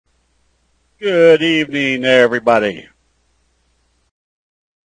Good evening, everybody.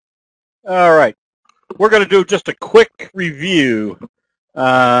 All right, we're going to do just a quick review.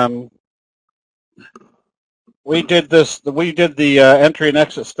 Um, we did the entry and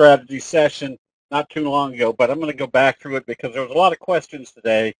exit strategy session not too long ago, but I'm going to go back through it because there was a lot of questions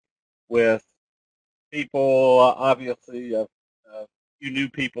today with people, obviously, a few new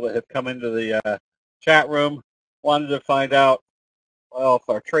people that have come into the chat room, wanted to find out, well, if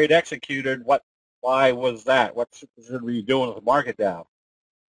our trade executed, why was that? What should we be doing with the market down?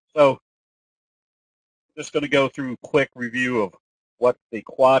 So just going to go through a quick review of what the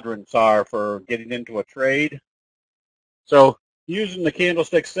quadrants are for getting into a trade. So using the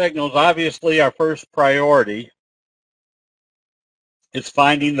candlestick signals, obviously our first priority is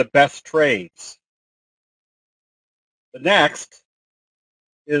finding the best trades. The next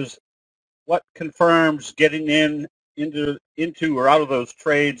is what confirms getting into or out of those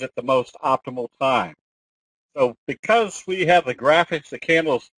trades at the most optimal time. So because we have the graphics, the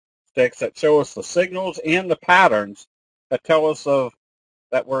candlesticks that show us the signals and the patterns that tell us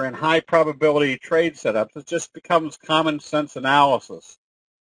that we're in high probability trade setups, it just becomes common sense analysis.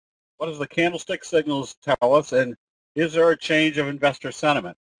 What does the candlestick signals tell us, and is there a change of investor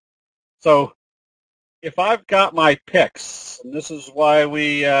sentiment? So if I've got my picks, and this is why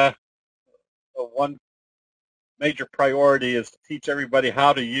one major priority is to teach everybody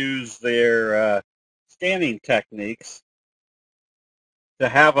how to use their scanning techniques to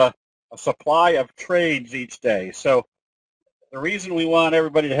have a supply of trades each day. So the reason we want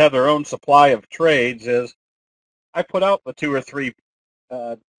everybody to have their own supply of trades is I put out the 2 or 3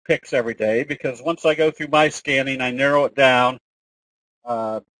 picks every day because once I go through my scanning, I narrow it down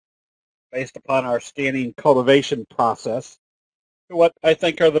based upon our scanning cultivation process to what I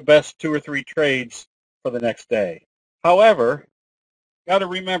think are the best 2 or 3 trades for the next day. However, got to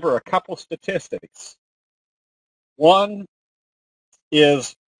remember a couple statistics. One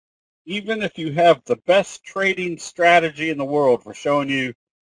is even if you have the best trading strategy in the world for showing you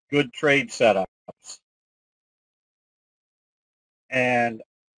good trade setups and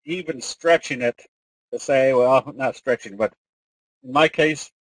even stretching it to say, well, not stretching, but in my case,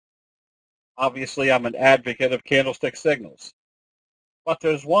 obviously I'm an advocate of candlestick signals. But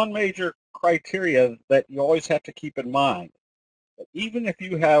there's one major criteria that you always have to keep in mind. That even if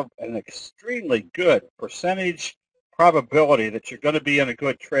you have an extremely good percentage probability that you're going to be in a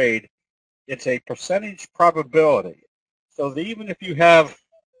good trade, it's a percentage probability. So that even if you have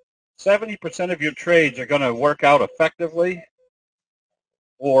 70% of your trades are going to work out effectively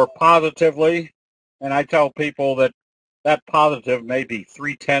or positively, and I tell people that that positive may be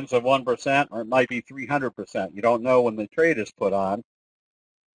 0.3% or it might be 300%. You don't know when the trade is put on.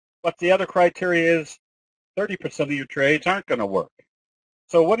 But the other criteria is 30% of your trades aren't going to work.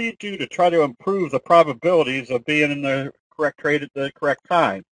 So what do you do to try to improve the probabilities of being in the correct trade at the correct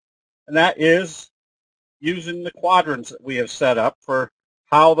time? And that is using the quadrants that we have set up for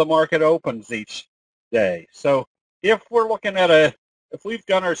how the market opens each day. So if we're looking at if we've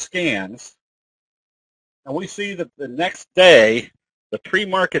done our scans and we see that the next day the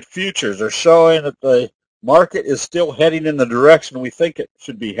pre-market futures are showing that the market is still heading in the direction we think it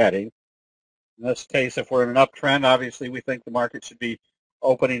should be heading. In this case, if we're in an uptrend, obviously we think the market should be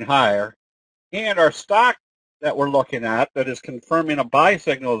opening higher. And our stock that we're looking at that is confirming a buy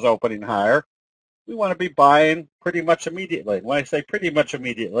signal is opening higher, we want to be buying pretty much immediately. When I say pretty much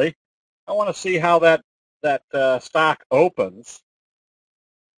immediately, I want to see how that stock opens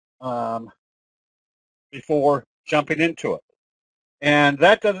before jumping into it. And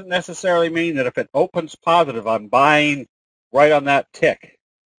that doesn't necessarily mean that if it opens positive, I'm buying right on that tick.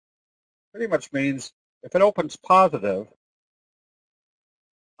 Pretty much means if it opens positive,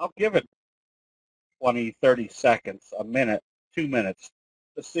 I'll give it 20, 30 seconds, a minute, 2 minutes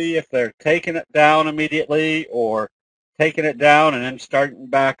to see if they're taking it down immediately or taking it down and then starting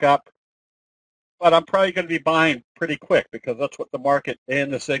back up. But I'm probably going to be buying pretty quick because that's what the market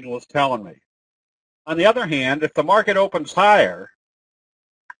and the signal is telling me. On the other hand, if the market opens higher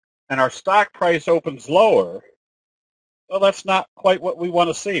and our stock price opens lower, well, that's not quite what we want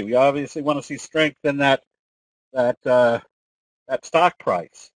to see. We obviously want to see strength in that stock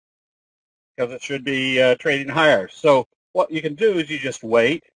price because it should be trading higher. So what you can do is you just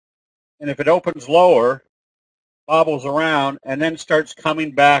wait, and if it opens lower, bobbles around, and then starts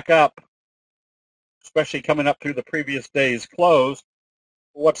coming back up, especially coming up through the previous day's close,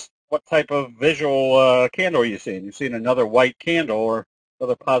 what type of visual candle are you seeing? You're seeing another white candle or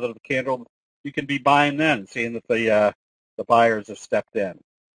another positive candle. You can be buying then, seeing that the buyers have stepped in.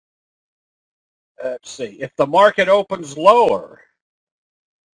 Let's see. If the market opens lower,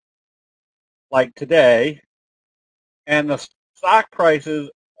 like today, and the stock price is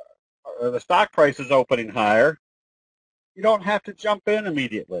opening higher, you don't have to jump in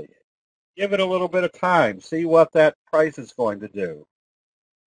immediately. Give it a little bit of time. See what that price is going to do.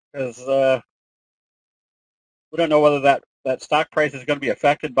 Because we don't know whether that stock price is going to be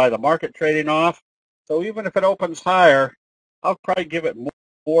affected by the market trading off. So even if it opens higher, I'll probably give it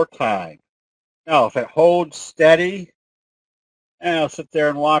more time. Now, if it holds steady, I'll sit there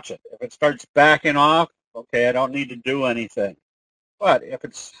and watch it. If it starts backing off, okay, I don't need to do anything. But if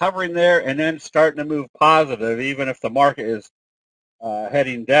it's hovering there and then starting to move positive, even if the market is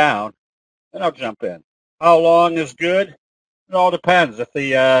heading down, then I'll jump in. How long is good? It all depends. If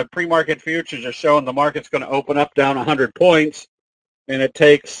the pre-market futures are showing the market's going to open up down 100 points, and it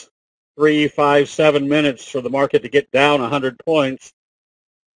takes 3, 5, 7 minutes for the market to get down 100 points,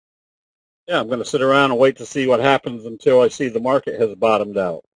 yeah, I'm going to sit around and wait to see what happens until I see the market has bottomed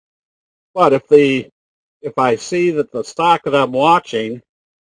out. But if I see that the stock that I'm watching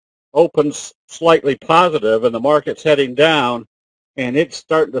opens slightly positive and the market's heading down and it's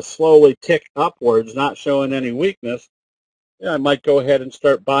starting to slowly tick upwards, not showing any weakness, yeah, I might go ahead and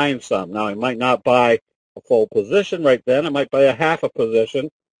start buying some. Now, I might not buy a full position right then. I might buy a half a position.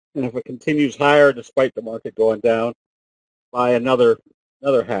 And if it continues higher despite the market going down, buy another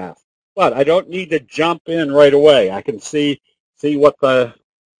half. But I don't need to jump in right away. I can see what the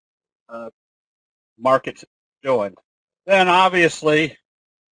market's doing. Then obviously,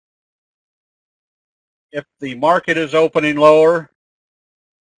 if the market is opening lower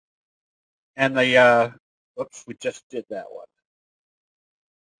and the oops, we just did that one.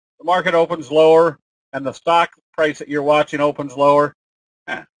 The market opens lower and the stock price that you're watching opens lower,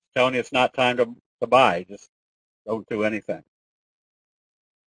 telling you it's not time to buy. Just don't do anything.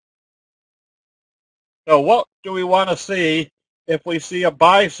 So what do we want to see if we see a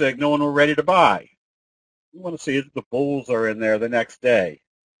buy signal and we're ready to buy? We want to see if the bulls are in there the next day.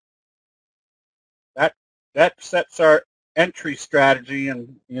 That sets our entry strategy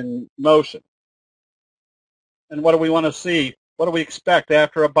in motion. And what do we want to see? What do we expect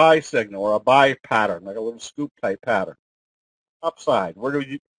after a buy signal or a buy pattern, like a little scoop type pattern? Upside. Where do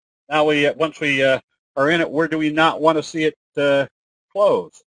we now? Once we are in it, where do we not want to see it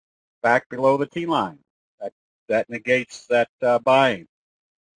close? Back below the T line. That negates that buying.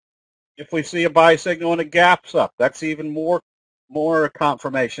 If we see a buy signal and it gaps up, that's even more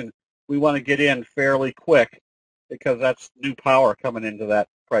confirmation. We want to get in fairly quick because that's new power coming into that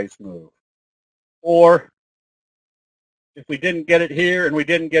price move. Or if we didn't get it here and we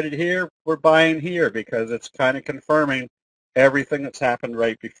didn't get it here, we're buying here because it's kind of confirming everything that's happened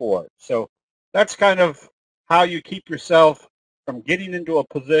right before. So that's kind of how you keep yourself from getting into a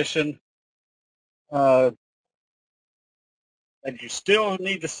position and you still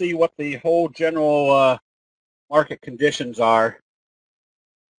need to see what the whole general market conditions are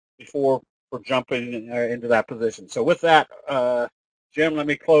before we're jumping into that position. So with that, Jim, let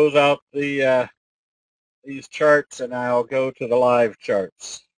me close out these charts, and I'll go to the live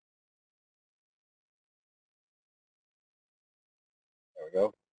charts. There we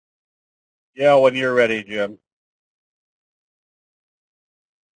go. Yeah, when you're ready, Jim.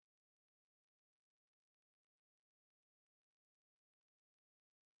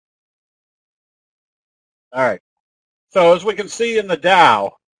 All right. So as we can see in the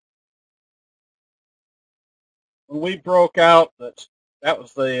Dow, when we broke out, that's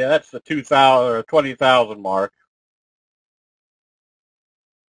the 2,000 or 20,000 mark.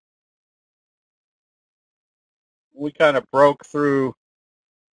 We kind of broke through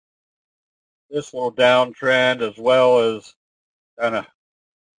this little downtrend as well as kind of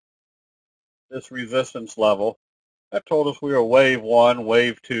this resistance level. That told us we were wave 1,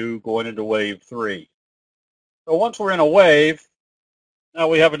 wave 2, going into wave 3. So once we're in a wave, now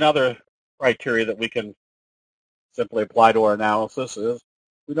we have another criteria that we can simply apply to our analysis is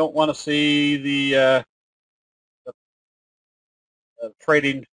we don't want to see the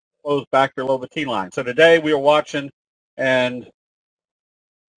trading close back below the T line. So today we are watching, and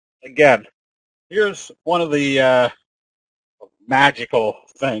again, here's one of the magical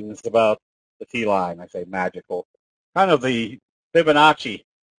things about the T line. I say magical, kind of the Fibonacci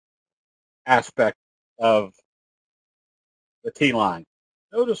aspect of the T line.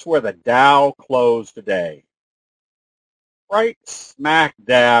 Notice where the Dow closed today. Right smack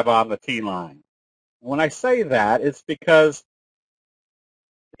dab on the T line. When I say that, it's because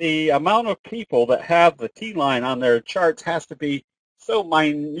the amount of people that have the T line on their charts has to be so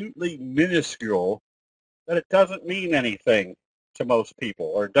minutely minuscule that it doesn't mean anything to most people,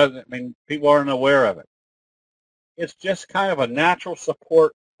 or people aren't aware of it. It's just kind of a natural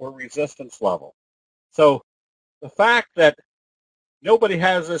support or resistance level. So the fact that nobody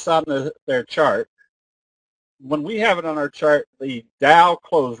has this on their chart, when we have it on our chart, the Dow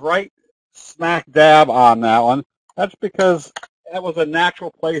closed right smack dab on that one. That's because that was a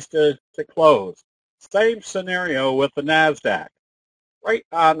natural place to close. Same scenario with the NASDAQ, right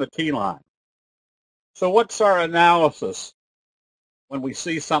on the T-line. So what's our analysis when we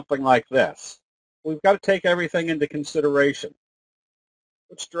see something like this? We've got to take everything into consideration.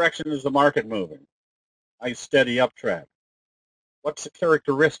 Which direction is the market moving? A steady uptrend. What's the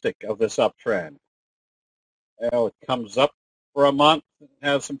characteristic of this uptrend? Well, it comes up for a month,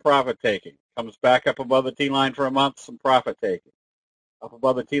 has some profit taking. Comes back up above the T-line for a month, some profit taking. Up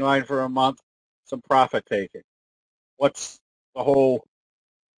above the T-line for a month, some profit taking. What's the whole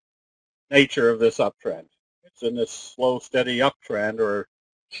nature of this uptrend? It's in this slow, steady uptrend or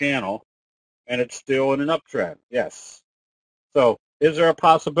channel, and it's still in an uptrend. Yes. So is there a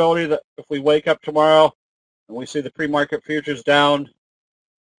possibility that if we wake up tomorrow and we see the pre-market futures down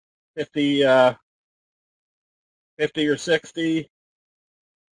 50 or 60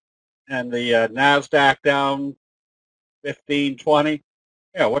 and the NASDAQ down 15, 20?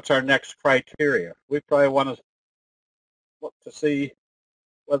 Yeah, what's our next criteria? We probably want to look to see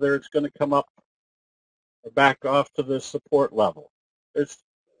whether it's going to come up or back off to this support level. There's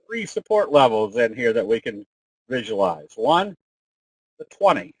 3 support levels in here that we can visualize. One, the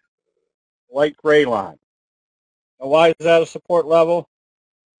 20, light gray line. Now, why is that a support level?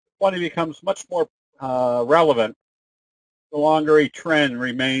 20 becomes much more relevant the longer a trend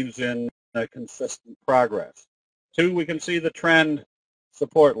remains in consistent progress. 2, we can see the trend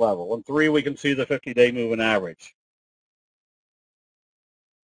support level. And 3, we can see the 50-day moving average.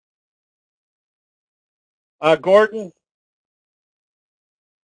 Gordon,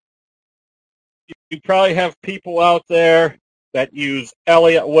 you probably have people out there that use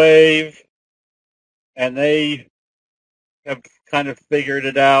Elliott Wave, and they have kind of figured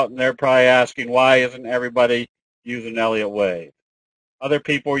it out, and they're probably asking, why isn't everybody using Elliott Wave? Other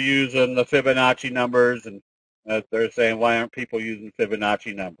people are using the Fibonacci numbers, and they're saying, why aren't people using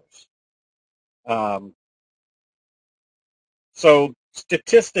Fibonacci numbers? So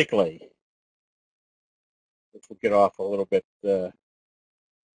statistically, which we'll get off a little bit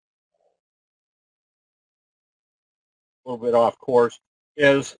off course,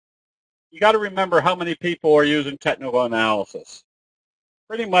 is you got to remember how many people are using technical analysis.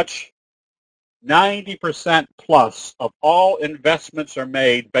 Pretty much 90% plus of all investments are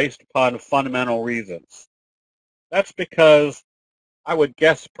made based upon fundamental reasons. That's because I would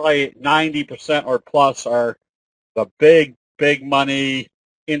guess probably 90% or plus are the big money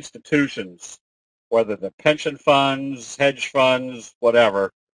institutions, whether they're pension funds, hedge funds,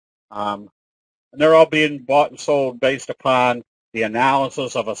 whatever. And they're all being bought and sold based upon the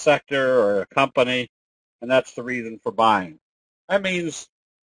analysis of a sector or a company, and that's the reason for buying. That means,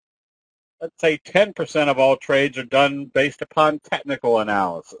 let's say 10% of all trades are done based upon technical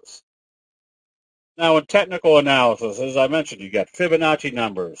analysis. Now, in technical analysis, as I mentioned, you got Fibonacci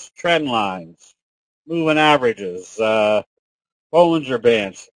numbers, trend lines, moving averages, Bollinger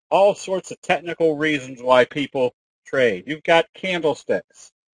Bands, all sorts of technical reasons why people trade. You've got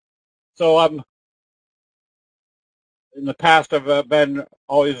candlesticks. So in the past, I've been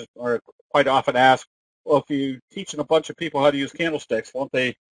always or quite often asked, well, if you're teaching a bunch of people how to use candlesticks, won't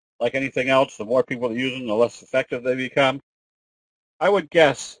they, like anything else, the more people that use them, the less effective they become? I would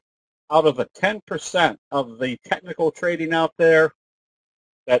guess out of the 10% of the technical trading out there,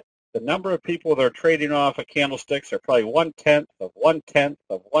 that the number of people that are trading off of candlesticks are probably 1/10 of 1/10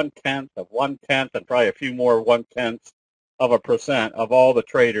 of 1/10 of 1/10, and probably a few more 1/10 of a percent of all the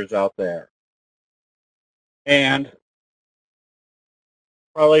traders out there. And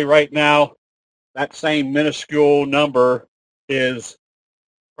probably right now, that same minuscule number is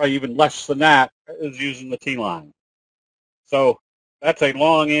probably even less than that is using the T-line. So that's a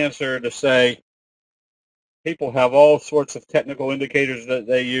long answer to say people have all sorts of technical indicators that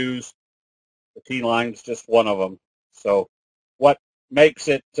they use. The T-line is just one of them. So what makes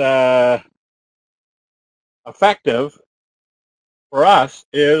it effective for us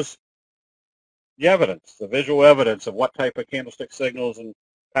is the evidence, the visual evidence of what type of candlestick signals and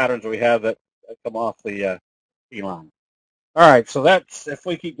patterns we have that come off the T-line. All right, so that's, if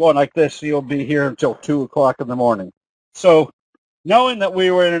we keep going like this, you'll be here until 2 o'clock in the morning. So knowing that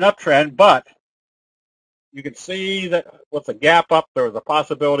we were in an uptrend, but you can see that with the gap up, there was a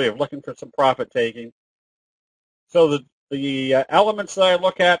possibility of looking for some profit taking. So the elements that I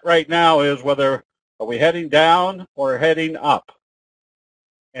look at right now is whether are we heading down or heading up.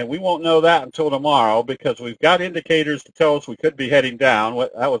 And we won't know that until tomorrow because we've got indicators to tell us we could be heading down.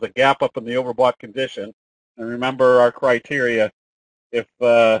 That was a gap up in the overbought condition. And remember our criteria. If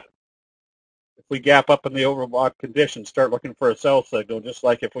we gap up in the overbought condition, start looking for a sell signal, just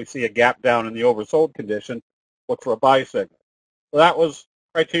like if we see a gap down in the oversold condition, look for a buy signal. So that was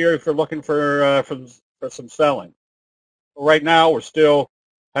criteria for looking for some selling. But right now, we're still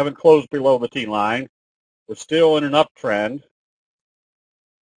haven't closed below the T line. We're still in an uptrend.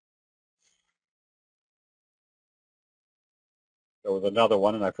 There was another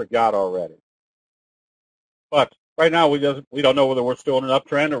one, and I forgot already. But right now, we don't know whether we're still in an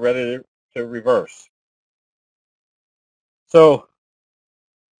uptrend or ready to reverse. So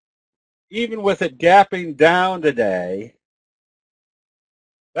even with it gapping down today,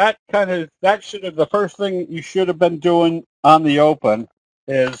 that should have the first thing you should have been doing on the open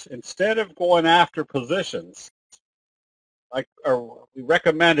is instead of going after positions, we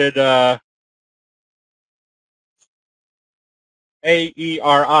recommended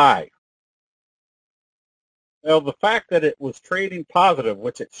AERI. Well, the fact that it was trading positive,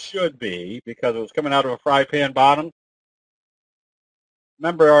 which it should be because it was coming out of a fry pan bottom.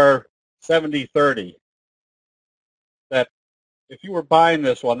 Remember our 70-30, that if you were buying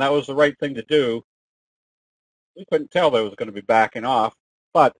this one, that was the right thing to do. We couldn't tell that it was going to be backing off.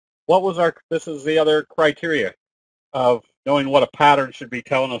 But this is the other criteria of knowing what a pattern should be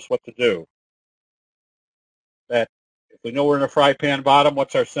telling us what to do. That if we know we're in a fry pan bottom,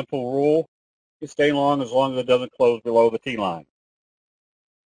 what's our simple rule? You stay long as it doesn't close below the T line.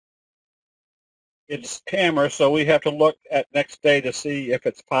 It's hammer, so we have to look at next day to see if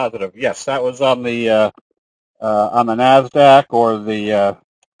it's positive. Yes, that was on the NASDAQ or the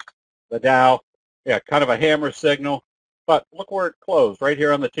Dow. Yeah, kind of a hammer signal. But look where it closed, right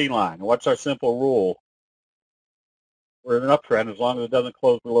here on the T line. What's our simple rule? We're in an uptrend as long as it doesn't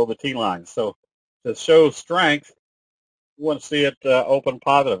close below the T line. So to show strength, we want to see it open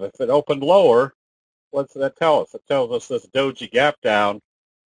positive. If it opened lower, what's that tell us? It tells us this doji gap down,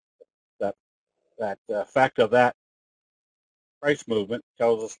 that effect of that price movement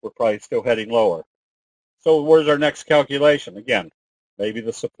tells us we're probably still heading lower. So where's our next calculation? Again, maybe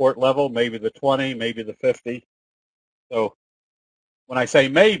the support level, maybe the 20, maybe the 50. So when I say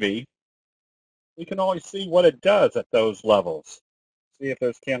maybe, we can always see what it does at those levels. See if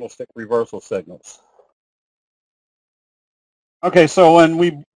there's candlestick reversal signals. Okay, so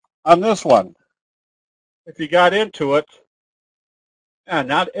on this one, if you got into it,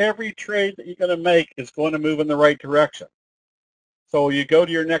 not every trade that you're going to make is going to move in the right direction. So you go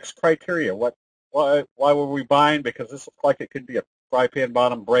to your next criteria. Why were we buying? Because this looks like it could be a fry pan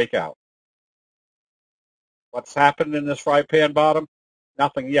bottom breakout. What's happened in this fry pan bottom?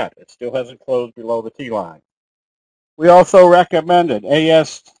 Nothing yet. It still hasn't closed below the T line. We also recommended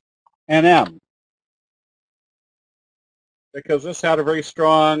ASNM because this had a very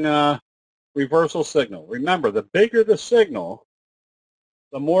strong reversal signal. Remember, the bigger the signal,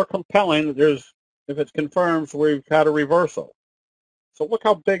 the more compelling if it confirms we've had a reversal. So look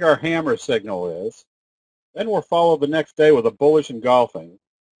how big our hammer signal is. Then we're followed the next day with a bullish engulfing.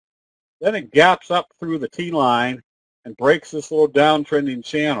 Then it gaps up through the T line and breaks this little downtrending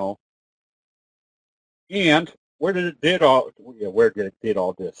channel. And where did it do all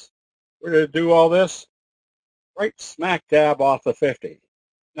this? Where did it do all this? Right smack dab off the 50.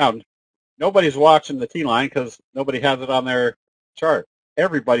 Now, nobody's watching the T line because nobody has it on their chart.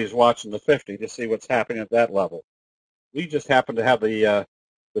 Everybody's watching the 50 to see what's happening at that level. We just happen to have the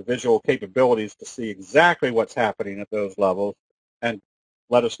visual capabilities to see exactly what's happening at those levels and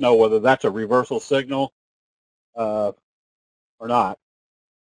let us know whether that's a reversal signal or not.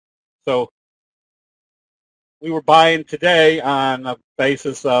 So we were buying today on the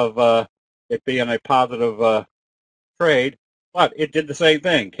basis of it being a positive trade, but it did the same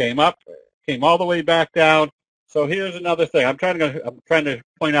thing. Came up, came all the way back down. So here's another thing. I'm trying to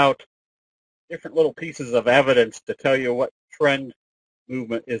point out different little pieces of evidence to tell you what trend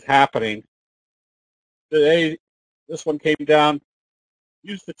movement is happening. Today, this one came down.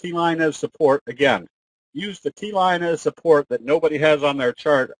 Use the T line as support again. Use the T line as support that nobody has on their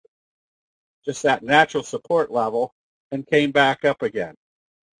chart, just that natural support level, and came back up again.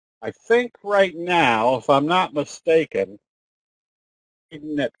 I think right now, if I'm not mistaken,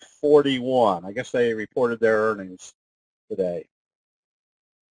 at 41. I guess they reported their earnings today.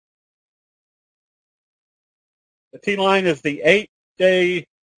 The T-line is the 8-day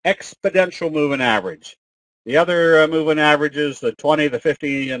exponential moving average. The other moving averages, the 20, the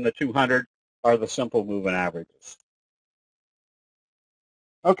 50, and the 200, are the simple moving averages.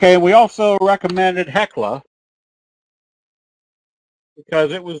 Okay, we also recommended Hecla.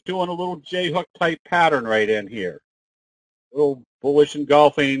 because it was doing a little J-hook type pattern right in here. A little bullish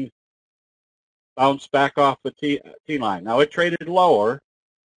engulfing, bounce back off the T-line. Now it traded lower,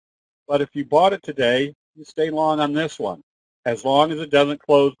 but if you bought it today, you stay long on this one, as long as it doesn't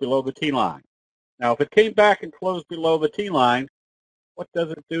close below the T-line. Now if it came back and closed below the T-line, what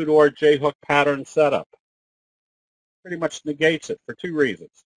does it do to our J-hook pattern setup? Pretty much negates it for two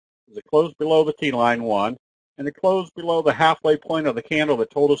reasons. It closed below the T-line, one, and it closed below the halfway point of the candle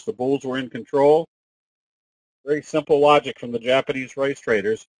that told us the bulls were in control. Very simple logic from the Japanese race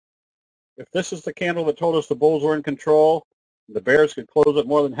traders. If this is the candle that told us the bulls were in control, the bears could close it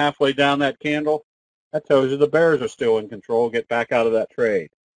more than halfway down that candle, that tells you the bears are still in control. Get back out of that trade.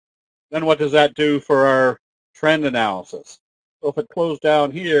 Then what does that do for our trend analysis? So if it closed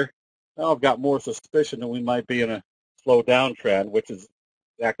down here, now I've got more suspicion that we might be in a slow downtrend, which is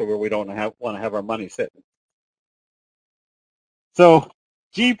exactly where we don't want to have our money sitting. So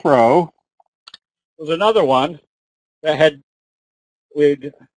G-Pro was another one that had,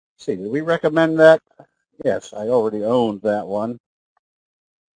 did we recommend that? Yes, I already owned that one.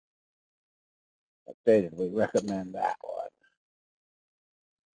 What day did we recommend that one?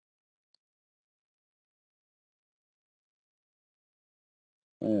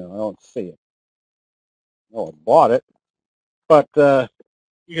 I don't see it. Oh, I bought it. But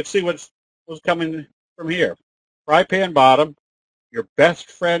you can see what's coming from here. Fry pan bottom, your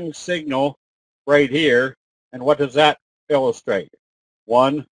best friend signal right here. And what does that illustrate?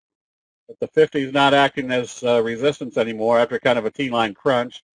 One, that the 50 is not acting as resistance anymore after kind of a T-line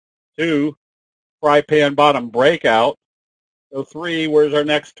crunch. Two, fry pan bottom breakout. So three, where's our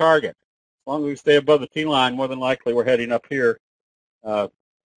next target? As long as we stay above the T-line, more than likely we're heading up here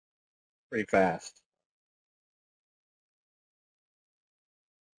pretty fast.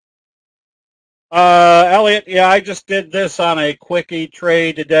 Elliot, yeah, I just did this on a quickie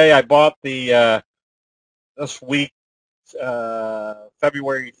trade today. I bought the this week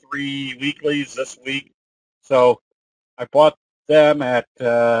February 3 weeklies this week. So I bought them at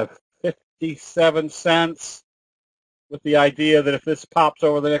 57 cents with the idea that if this pops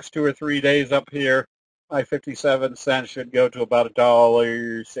over the next 2 or 3 days up here, my 57 cents should go to about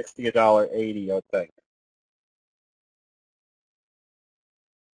 $1.60, $1.80, I would think.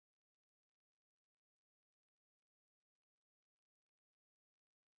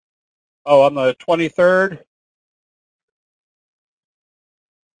 Oh, on the 23rd?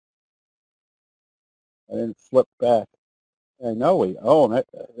 I didn't flip back. I know we own it.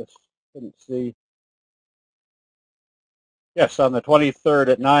 I just couldn't see. Yes, on the 23rd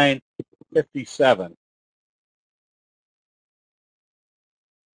at 9:57.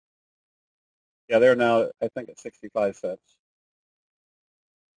 Yeah, they're now, I think, at 65 cents.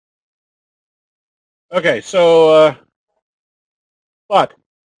 Okay, so, but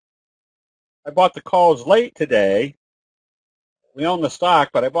I bought the calls late today. We own the stock,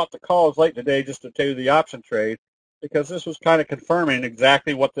 but I bought the calls late today just to do the option trade because this was kind of confirming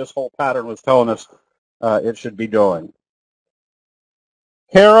exactly what this whole pattern was telling us it should be doing.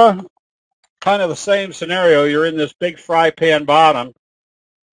 Hera, kind of the same scenario. You're in this big fry pan bottom,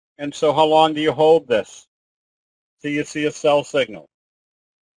 and so how long do you hold this? So you see a sell signal.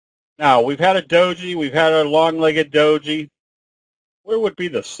 Now, we've had a doji, we've had a long-legged doji. Where would be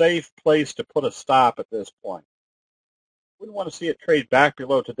the safe place to put a stop at this point? Wouldn't want to see it trade back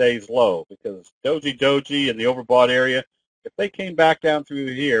below today's low because doji in the overbought area, if they came back down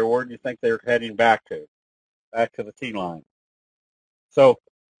through here, where do you think they're heading back to? Back to the T-line. So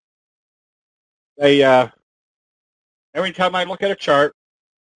they every time I look at a chart,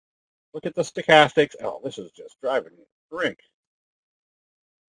 look at the stochastics. Oh, this is just driving me a drink.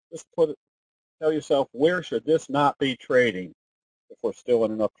 Just tell yourself, where should this not be trading if we're still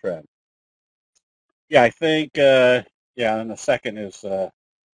in an uptrend? Yeah, I think, yeah, and the second is the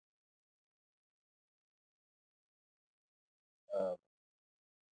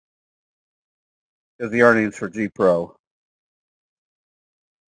earnings for G-Pro.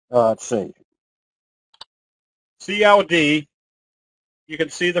 Let's see. CLD, you can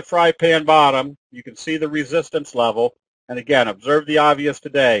see the fry pan bottom. You can see the resistance level. And again, observe the obvious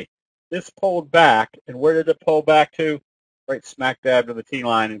today. This pulled back, and where did it pull back to? Right smack dab to the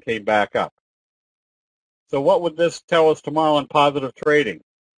T-line and came back up. So what would this tell us tomorrow in positive trading?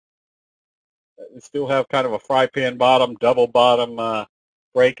 We still have kind of a fry pan bottom, double bottom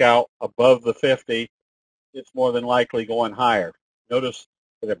breakout above the 50. It's more than likely going higher. Notice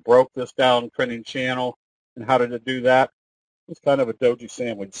that it broke this down trending channel. And how did it do that? It's kind of a doji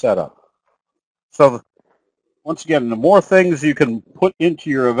sandwich setup. So once again, the more things you can put into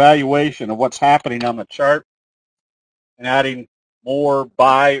your evaluation of what's happening on the chart and adding more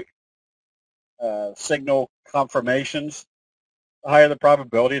buy signal confirmations, the higher the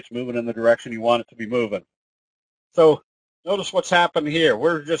probability it's moving in the direction you want it to be moving. So notice what's happened here.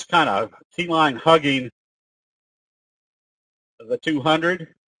 We're just kind of T-line hugging the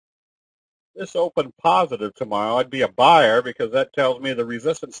 200. This opened positive tomorrow. I'd be a buyer because that tells me the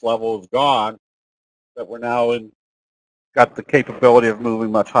resistance level is gone, that we're now got the capability of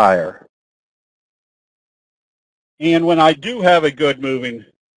moving much higher. And when I do have a good moving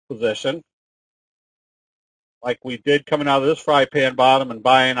position, like we did coming out of this fry pan bottom and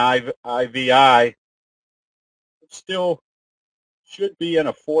buying IVI, it still should be in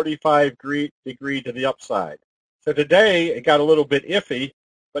a 45 degree to the upside. So today it got a little bit iffy,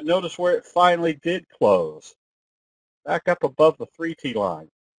 but notice where it finally did close. Back up above the 3T line.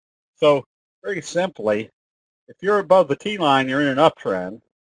 So very simply, if you're above the T line, you're in an uptrend. If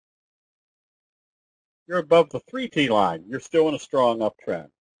you're above the 3T line, you're still in a strong uptrend.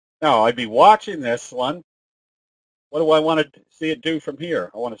 Now, I'd be watching this one. What do I want to see it do from here?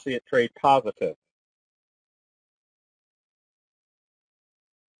 I want to see it trade positive.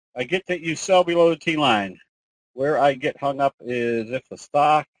 I get that you sell below the T line. Where I get hung up is if the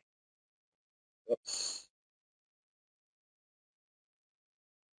stock, oops,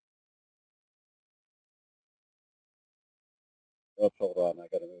 hold on, I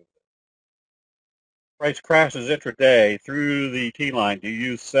got to move. Price crashes intraday through the T line. Do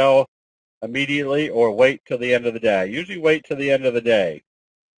you sell immediately or wait till the end of the day? I usually wait till the end of the day.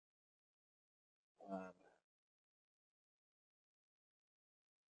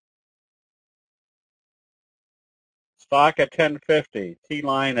 Stock at 10.50, T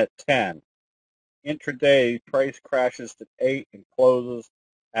line at 10. Intraday price crashes to 8 and closes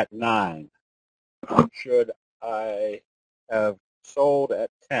at 9. Should I have sold at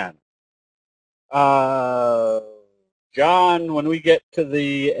 10? John, when we get to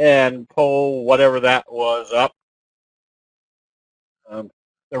the end, pull whatever that was up. The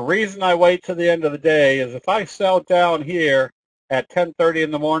reason I wait to the end of the day is if I sell down here at 10:30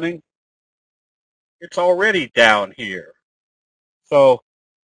 in the morning, it's already down here. So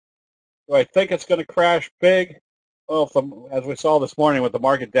do I think it's going to crash big? Well, as we saw this morning with the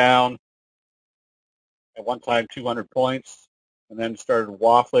market down at one time 200 points and then started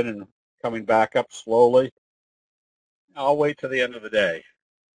waffling and coming back up slowly, I'll wait to the end of the day.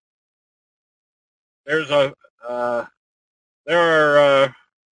 There are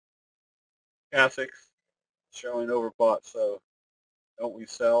Cassics showing overbought, so don't we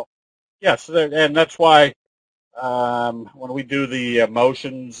sell? Yes, and that's why when we do the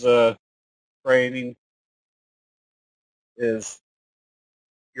emotions training is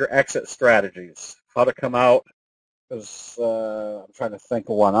your exit strategies, how to come out. Because I'm trying to think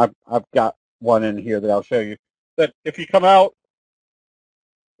of one. I've got one in here that I'll show you. That if you come out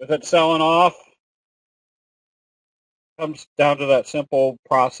with it selling off, comes down to that simple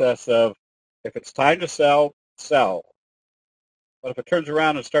process of if it's time to sell, sell. But if it turns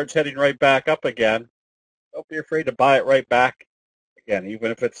around and starts heading right back up again, don't be afraid to buy it right back again,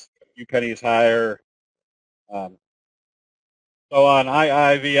 even if it's a few pennies higher. So on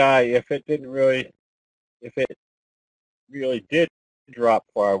IIVI, if it really did drop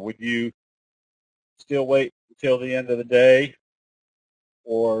far, would you still wait until the end of the day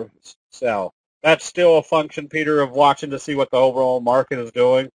or sell? That's still a function, Peter, of watching to see what the overall market is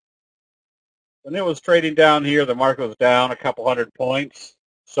doing. When it was trading down here, the market was down a couple hundred points.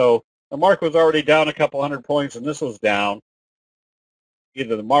 So the market was already down a couple hundred points, and this was down.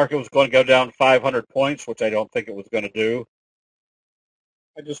 Either the market was going to go down 500 points, which I don't think it was going to do.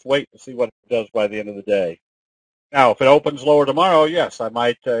 I just wait to see what it does by the end of the day. Now, if it opens lower tomorrow, yes, I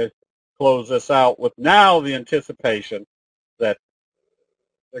might close this out with now the anticipation that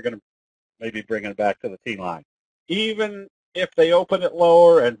they're going to maybe bring it back to the T line. Even if they opened it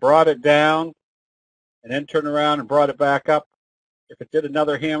lower and brought it down and then turned around and brought it back up, if it did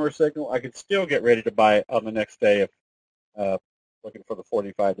another hammer signal, I could still get ready to buy it on the next day if looking for the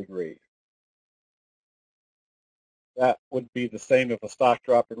 45 degree. That would be the same if a stock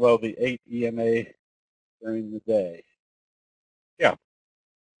dropped below the 8 EMA during the day. Yeah.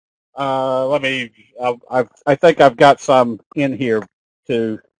 I think I've got some in here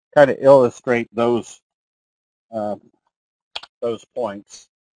to kind of illustrate those points.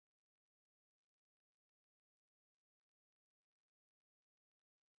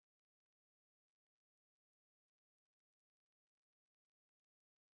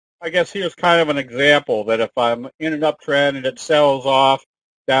 I guess here's kind of an example that if I'm in an uptrend and it sells off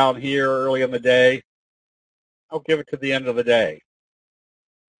down here early in the day, I'll give it to the end of the day.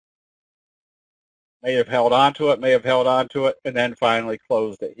 may have held onto it, and then finally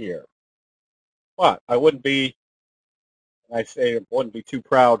closed it here. But I wouldn't be, I say, wouldn't be too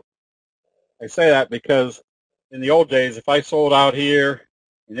proud. I say that because in the old days, if I sold out here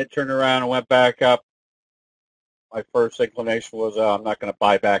and it turned around and went back up, my first inclination was, I'm not going to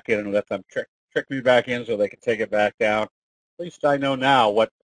buy back in and let them trick me back in so they can take it back down. At least I know now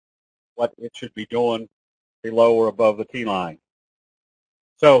what it should be doing below or above the T line.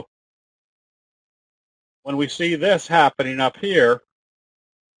 So when we see this happening up here,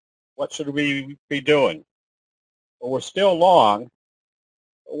 what should we be doing? Well, we're still long,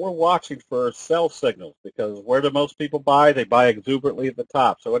 but we're watching for sell signals because where do most people buy? They buy exuberantly at the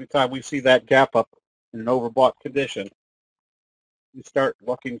top. So anytime we see that gap up in an overbought condition, you start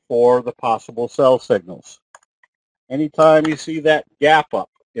looking for the possible sell signals. Anytime you see that gap up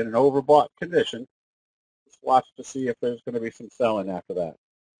in an overbought condition, just watch to see if there's going to be some selling after that.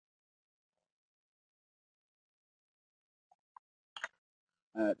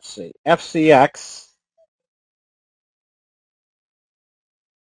 Let's see, FCX.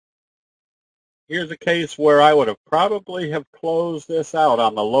 Here's a case where I would have probably have closed this out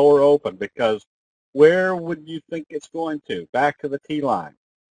on the lower open because where would you think it's going to? Back to the T line.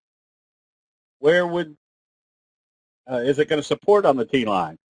 Where would is it going to support on the T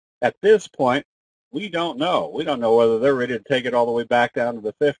line? At this point, we don't know. We don't know whether they're ready to take it all the way back down to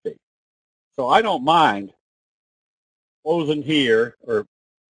the 50. So I don't mind closing here or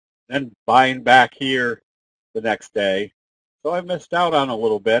then buying back here the next day. So I missed out on a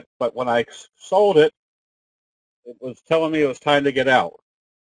little bit, but when I sold it, it was telling me it was time to get out.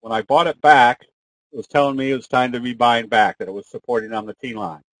 When I bought it back, it was telling me it was time to be buying back, that it was supporting on the T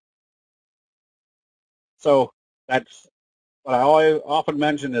line. So that's what I often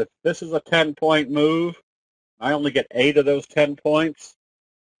mention. If this is a 10-point move, I only get 8 of those 10 points.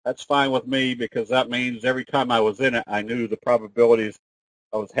 That's fine with me because that means every time I was in it, I knew the probabilities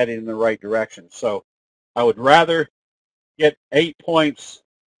I was heading in the right direction. So I would rather get 8 points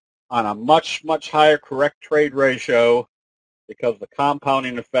on a much, much higher correct trade ratio because the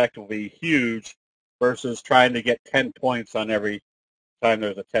compounding effect will be huge versus trying to get 10 points on every time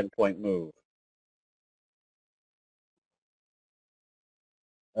there's a 10-point move.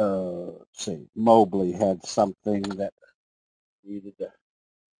 Let's see, Mobley had something that needed to.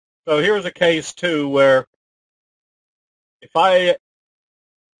 So here's a case too where if I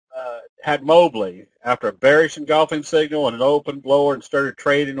had Mobley after a bearish engulfing signal and it opened lower and started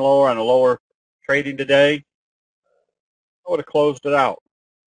trading lower on a lower trading today, I would have closed it out.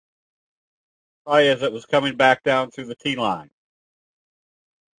 Probably as it was coming back down through the T line.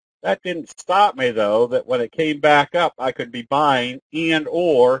 That didn't stop me though, that when it came back up, I could be buying and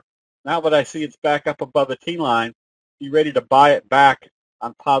or now that I see it's back up above the T line, be ready to buy it back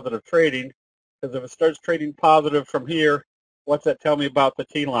on positive trading. Because if it starts trading positive from here, what's that tell me about the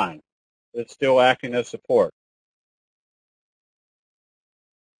T line? It's still acting as support.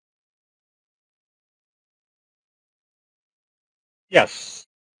 Yes.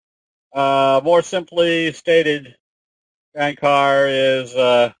 More simply stated, Shankar is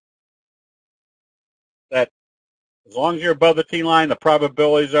that as long as you're above the T line, the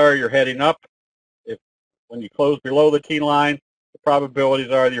probabilities are you're heading up. If when you close below the T line, the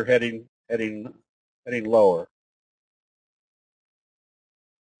probabilities are you're heading lower.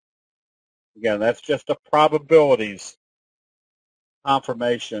 Again, that's just a probabilities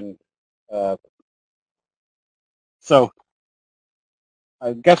confirmation. So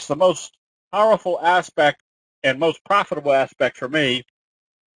I guess the most powerful aspect and most profitable aspect for me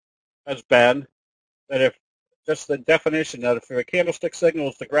has been that if just the definition that if a candlestick signal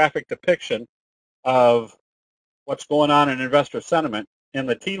is the graphic depiction of what's going on in investor sentiment, and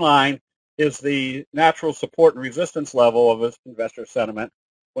the T line is the natural support and resistance level of investor sentiment,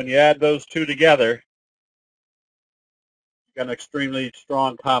 when you add those two together, you got an extremely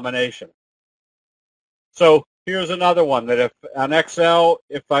strong combination. So here's another one that if on XL,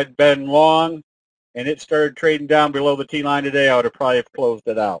 if I'd been long and it started trading down below the T line today, I would have probably have closed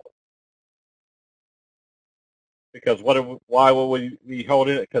it out. Because why would we be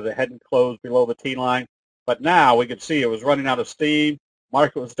holding it? Because it hadn't closed below the T line. But now we could see it was running out of steam.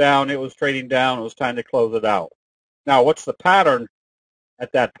 Market was down. It was trading down. It was time to close it out. Now, what's the pattern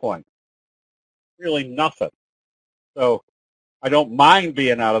at that point? Really nothing. So I don't mind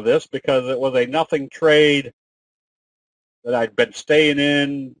being out of this because it was a nothing trade that I'd been staying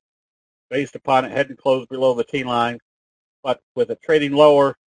in based upon it hadn't closed below the T line. But with it trading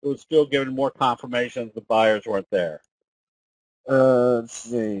lower, it was still giving more confirmations the buyers weren't there. Let's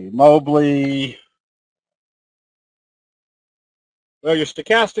see, Mobley. Well, your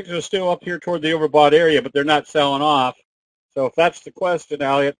stochastics are still up here toward the overbought area, but they're not selling off. So if that's the question,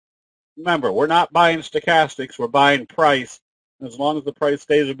 Elliot, remember, we're not buying stochastics, we're buying price. As long as the price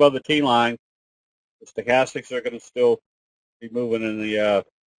stays above the T line, the stochastics are going to still be moving in the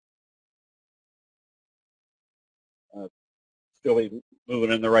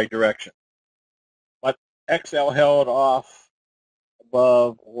right direction. But XL held off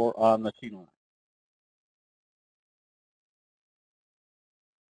above or on the T line.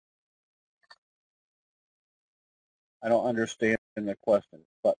 I don't understand the question,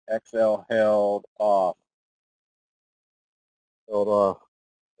 but XL held off above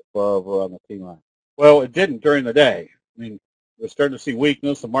or on the T line. Well, it didn't during the day. I mean, we're starting to see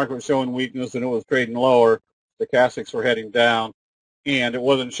weakness. The market was showing weakness, and it was trading lower. The stochastics were heading down, and it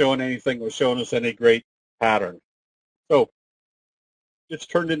wasn't showing anything that was showing us any great pattern. So it's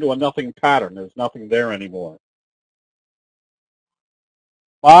turned into a nothing pattern. There's nothing there anymore.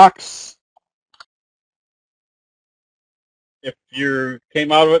 Box, if you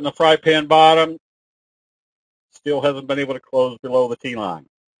came out of it in the fry pan bottom, still hasn't been able to close below the T line.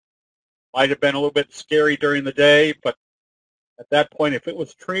 Might have been a little bit scary during the day, but at that point, if it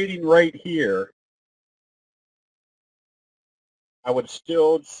was trading right here, I would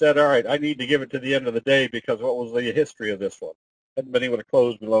still said, all right, I need to give it to the end of the day because what was the history of this one? Hadn't been able to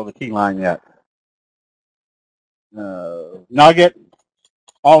close below the T line yet. Nugget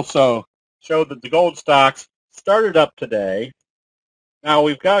also showed that the gold stocks started up today. Now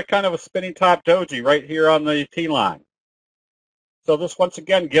we've got kind of a spinning top doji right here on the T line. So this once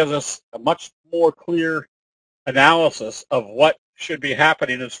again gives us a much more clear analysis of what should be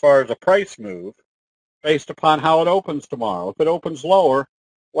happening as far as a price move based upon how it opens tomorrow. If it opens lower,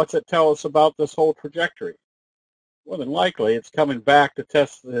 what's it tell us about this whole trajectory? More than likely, it's coming back to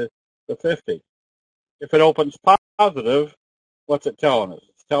test the 50. If it opens positive, what's it telling us?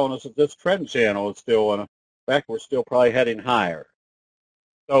 It's telling us that this trend channel is still in fact, we're still probably heading higher.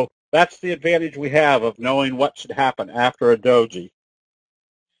 So that's the advantage we have of knowing what should happen after a doji.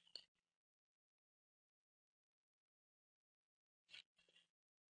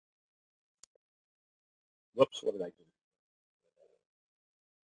 Whoops, what did I do?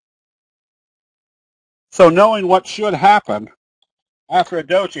 So knowing what should happen after a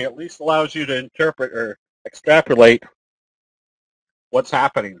doji at least allows you to interpret or extrapolate what's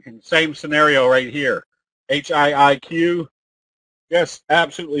happening. In the same scenario right here, HIIQ, just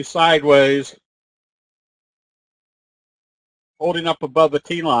absolutely sideways, holding up above the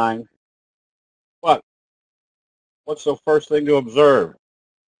T line. But what's the first thing to observe?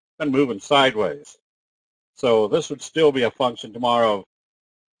 It's been moving sideways. So this would still be a function tomorrow of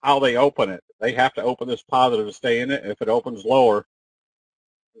how they open it. They have to open this positive to stay in it. If it opens lower,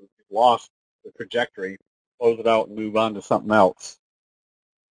 you've lost the trajectory, close it out and move on to something else.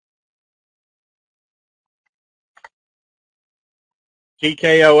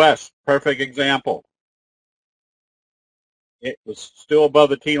 TKOS, perfect example. It was still above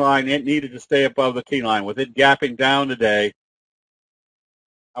the T line. It needed to stay above the T line. With it gapping down today,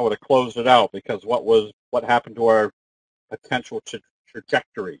 I would have closed it out because what happened to our potential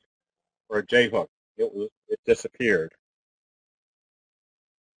trajectory for a J hook? It disappeared.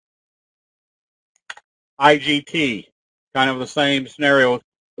 IGT, kind of the same scenario.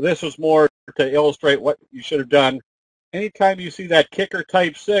 This was more to illustrate what you should have done. Anytime you see that kicker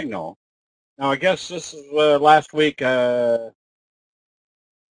type signal, now I guess this is last week one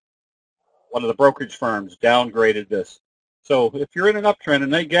of the brokerage firms downgraded this. So if you're in an uptrend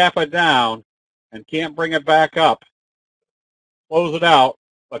and they gap it down and can't bring it back up, close it out,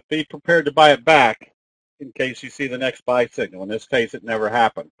 but be prepared to buy it back in case you see the next buy signal. In this case, it never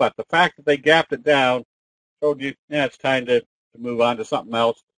happened. But the fact that they gapped it down told you, yeah, it's time to move on to something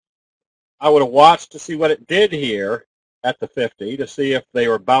else. I would have watched to see what it did here at the 50 to see if they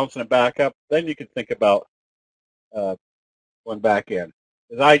were bouncing it back up. Then you could think about going back in.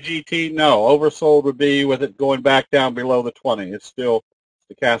 Is IGT? No. Oversold would be with it going back down below the 20. It's still,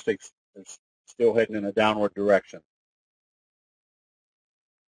 stochastics is still heading in a downward direction.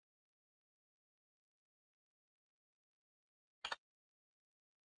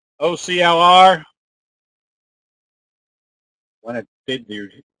 OCLR, when it did the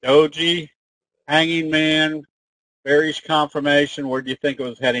doji, hanging man, bearish confirmation, where do you think it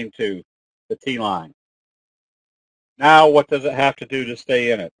was heading to? The T line. Now what does it have to do to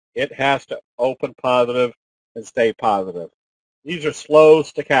stay in it? It has to open positive and stay positive. These are slow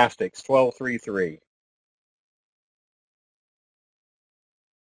stochastics, 1233.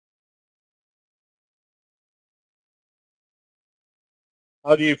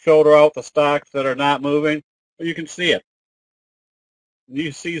 How do you filter out the stocks that are not moving? Well, you can see it. when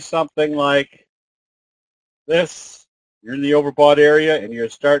you see something like this, you're in the overbought area and you're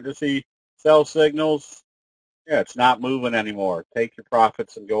starting to see sell signals, yeah, it's not moving anymore. Take your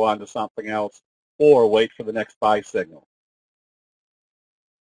profits and go on to something else, or wait for the next buy signal.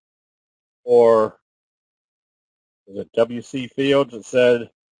 Or was it W.C. Fields that said,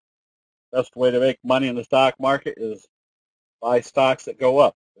 best way to make money in the stock market is buy stocks that go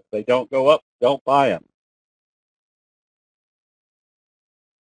up. If they don't go up, don't buy them.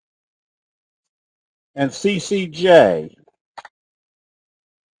 And CCJ,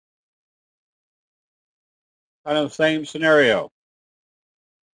 kind of the same scenario.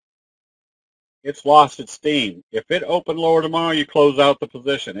 It's lost its steam. If it opened lower tomorrow, you close out the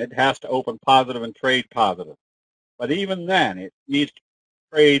position. It has to open positive and trade positive. But even then, it needs to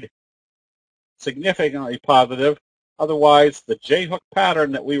trade significantly positive. Otherwise, the J-hook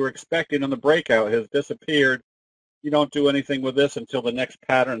pattern that we were expecting on the breakout has disappeared. You don't do anything with this until the next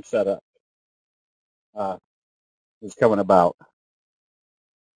pattern setup is coming about.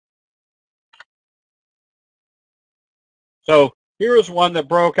 So here is one that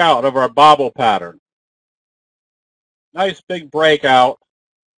broke out of our bobble pattern. Nice big breakout,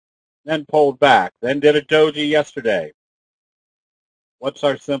 then pulled back, then did a doji yesterday. What's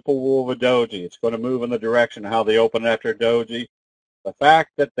our simple rule of a doji? It's going to move in the direction of how they open after a doji. The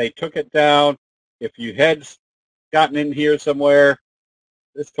fact that they took it down, if you had gotten in here somewhere,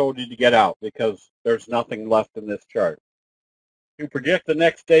 this told you to get out because there's nothing left in this chart. To predict the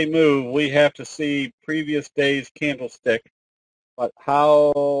next day move, we have to see previous day's candlestick, but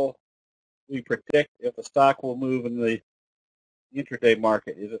how we predict if the stock will move in the intraday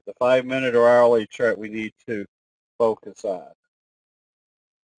market. Is it the 5-minute or hourly chart we need to focus on?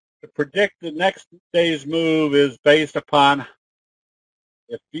 To predict the next day's move is based upon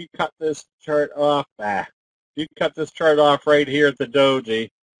if you cut this chart off, right here at the doji,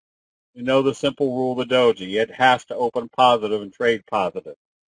 you know the simple rule of the doji. It has to open positive and trade positive.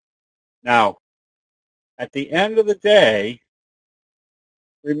 Now, at the end of the day,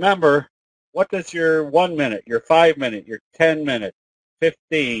 remember, what does your 1 minute, your 5-minute, your 10-minute,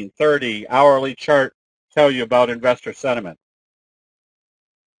 15, 30 hourly chart tell you about investor sentiment?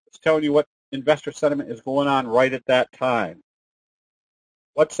 It's telling you what investor sentiment is going on right at that time.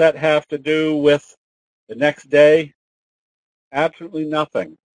 What's that have to do with the next day? Absolutely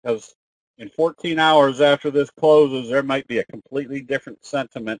nothing, because in 14 hours after this closes, there might be a completely different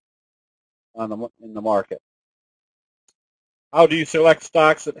sentiment in the market. How do you select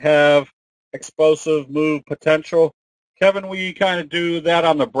stocks that have explosive move potential? Kevin, we kind of do that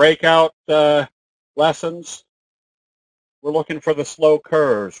on the breakout lessons. We're looking for the slow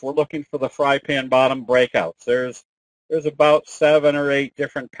curves. We're looking for the fry pan bottom breakouts. There's about 7 or 8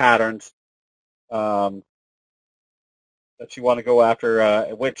 different patterns that you want to go after,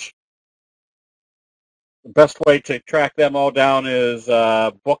 which the best way to track them all down is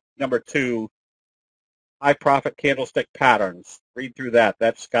book number 2, High Profit Candlestick Patterns. Read through that.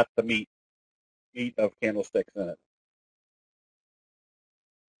 That's got the meat of candlesticks in it.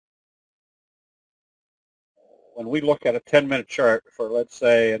 When we look at a 10-minute chart for, let's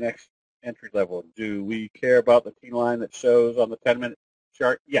say, an entry level, do we care about the T line that shows on the 10-minute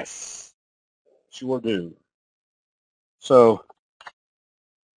chart? Yes, sure do. So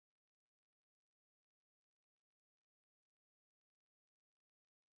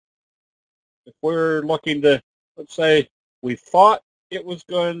if we're looking to, let's say, we thought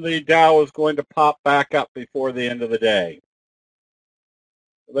the Dow was going to pop back up before the end of the day.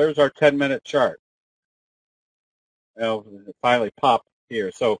 There's our 10-minute chart. It finally popped here.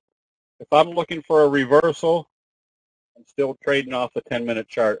 So if I'm looking for a reversal, I'm still trading off the 10-minute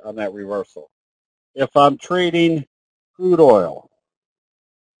chart on that reversal. If I'm trading crude oil,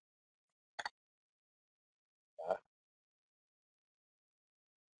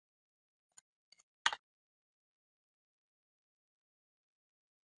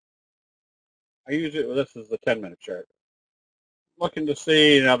 this is the 10-minute chart. Looking to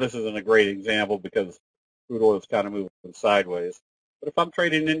see, now this isn't a great example because crude oil is kind of moving sideways. But if I'm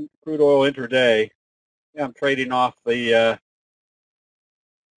trading in crude oil intraday, yeah, I'm trading off the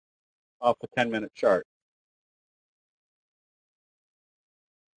 10-minute chart.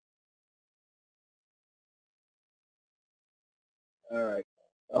 All right.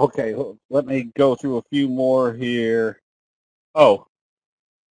 Okay, let me go through a few more here. Oh,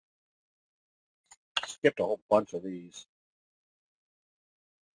 skipped a whole bunch of these.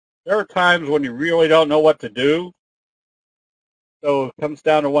 There are times when you really don't know what to do. So it comes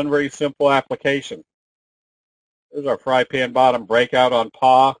down to one very simple application. There's our fry pan bottom breakout on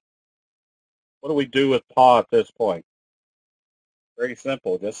PAW. What do we do with PAW at this point? Very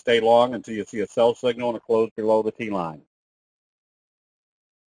simple. Just stay long until you see a sell signal and a close below the T-line.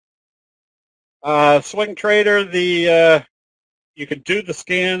 Swing trader, you can do the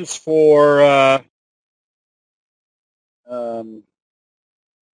scans for the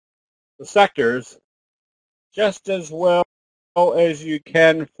sectors just as well as you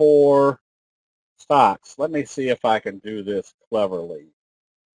can for stocks. Let me see if I can do this cleverly.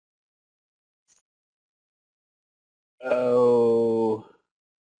 Oh,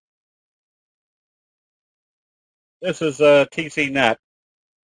 this is a TCNet,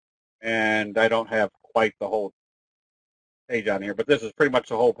 and I don't have quite the whole page on here, but this is pretty much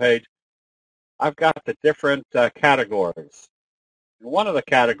the whole page. I've got the different categories. And one of the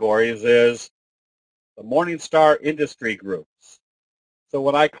categories is the Morningstar industry groups. So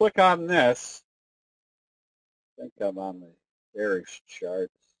when I click on this, I think I'm on the bearish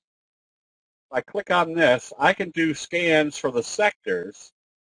charts. If I click on this, I can do scans for the sectors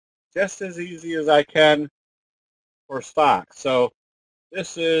just as easy as I can for stocks. So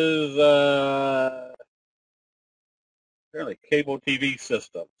this is apparently cable TV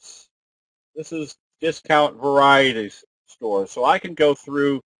systems. This is discount variety stores. So I can go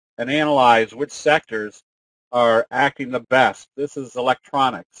through and analyze which sectors are acting the best. This is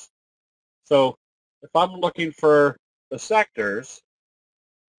electronics. So if I'm looking for the sectors,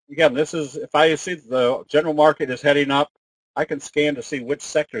 again, this is, if I see the general market is heading up, I can scan to see which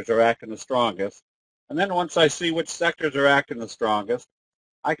sectors are acting the strongest. And then once I see which sectors are acting the strongest,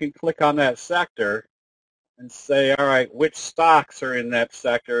 I can click on that sector and say, all right, which stocks are in that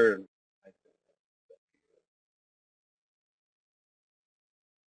sector?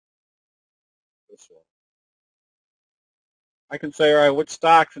 This one. I can say, all right, which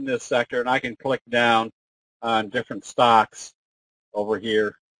stocks in this sector, and I can click down on different stocks over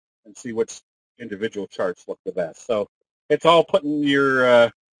here and see which individual charts look the best. So it's all putting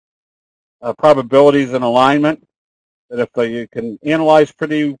your probabilities in alignment. That if you can analyze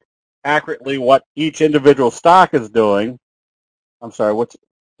pretty accurately what each individual stock is doing,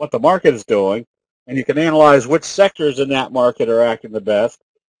 what the market is doing, and you can analyze which sectors in that market are acting the best,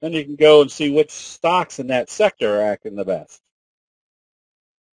 then you can go and see which stocks in that sector are acting the best.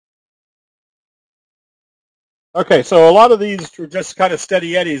 Okay, so a lot of these are just kind of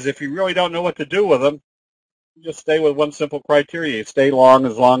steady eddies. If you really don't know what to do with them, you just stay with one simple criteria. You stay long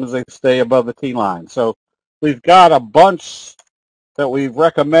as they stay above the T line. So we've got a bunch that we've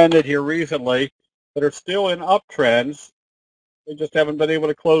recommended here recently that are still in uptrends. They just haven't been able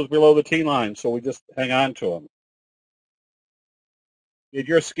to close below the T line, so we just hang on to them. Did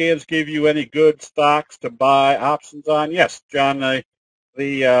your scans give you any good stocks to buy options on? Yes, John.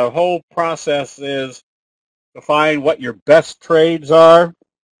 The whole process is to find what your best trades are,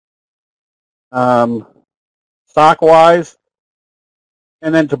 stock-wise,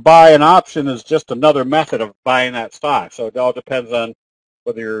 and then to buy an option is just another method of buying that stock. So it all depends on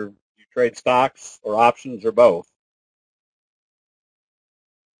whether you trade stocks or options or both.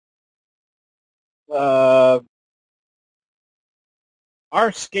 Our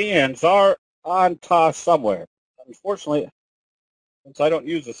scans are on TOS somewhere. Unfortunately, since I don't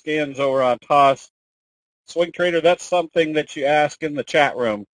use the scans over on TOS, Swing Trader, that's something that you ask in the chat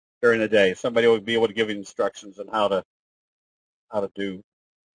room during the day. Somebody will be able to give you instructions on how to do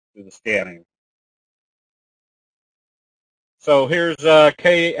the scanning. So here's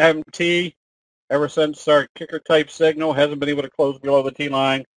KMT. Ever since our kicker type signal hasn't been able to close below the T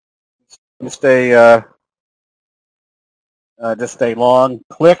line, just stay long.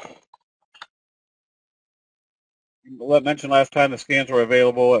 Click. I mentioned last time the scans were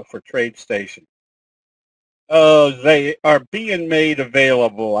available for TradeStation. They are being made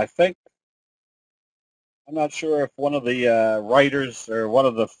available. I think, I'm not sure if one of the writers or one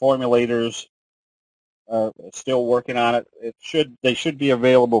of the formulators are still working on it. They should be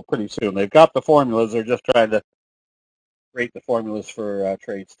available pretty soon. They've got the formulas. They're just trying to create the formulas for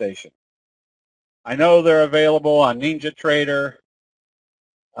TradeStation. I know they're available on NinjaTrader,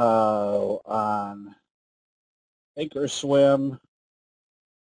 on Thinkorswim.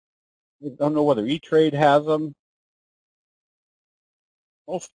 I don't know whether E-Trade has them.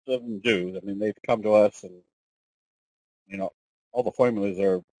 Most of them do. I mean, they've come to us, and all the formulas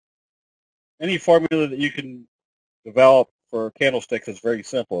are. Any formula that you can develop for candlesticks is very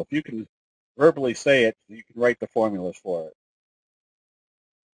simple. If you can verbally say it, you can write the formulas for it.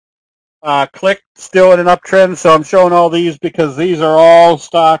 Click still in an uptrend, so I'm showing all these because these are all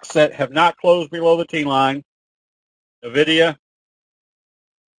stocks that have not closed below the T line. NVIDIA,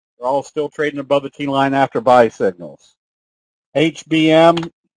 they're all still trading above the T line after buy signals. HBM,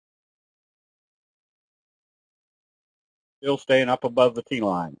 Still staying up above the T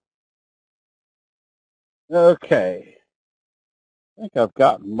line. Okay. I think I've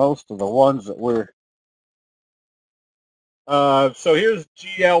gotten most of the ones that we're... so here's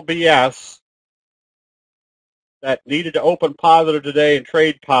GLBS that needed to open positive today and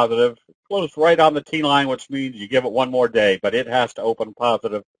trade positive. It closed right on the T line, which means you give it one more day, but it has to open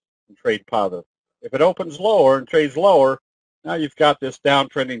positive and trade positive. If it opens lower and trades lower, now you've got this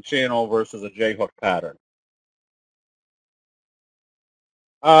downtrending channel versus a J-hook pattern.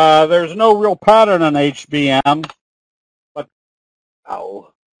 There's no real pattern on HBM, but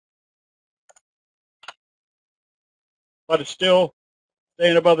it's still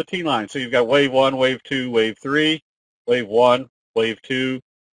staying above the T line. So you've got wave 1, wave 2, wave 3, wave 1, wave 2.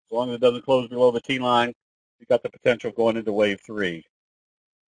 As long as it doesn't close below the T line, you've got the potential going into wave 3.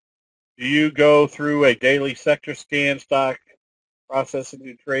 Do you go through a daily sector scan stock processing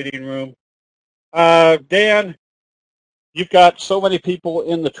your trading room? Dan, you've got so many people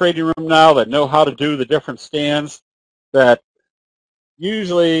in the trading room now that know how to do the different scans that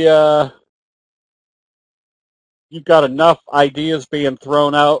usually you've got enough ideas being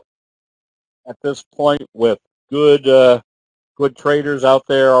thrown out at this point with good good traders out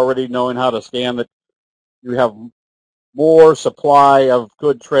there already knowing how to scan that you have more supply of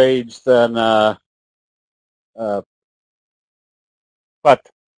good trades than but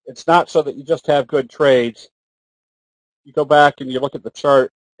it's not so that you just have good trades. You go back and you look at the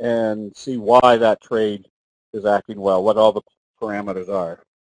chart and see why that trade is acting well, what all the parameters are.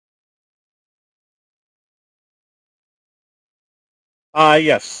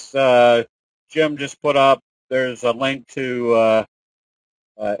 Yes, Jim just put up, there's a link to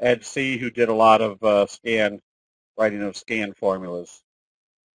Ed C., who did a lot of writing of scan formulas.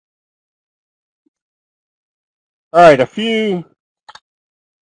 All right, a few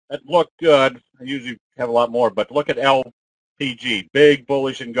that look good. I usually have a lot more, but look at LPG, big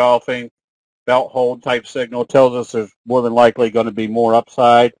bullish engulfing, belt hold type signal, tells us there's more than likely going to be more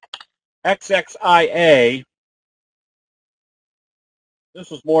upside. XXIA, this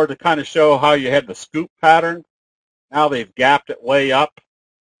was more to kind of show how you had the scoop pattern. Now they've gapped it way up,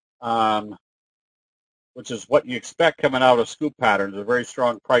 which is what you expect coming out of scoop patterns, a very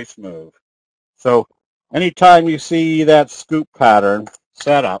strong price move. So anytime you see that scoop pattern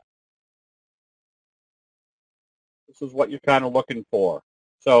set up, this is what you're kind of looking for.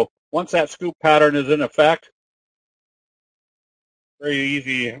 So once that scoop pattern is in effect, very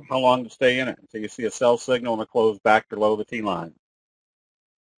easy how long to stay in it until you see a sell signal and a close back below the T line.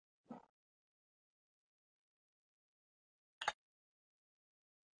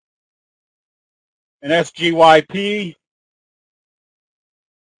 And SGYP,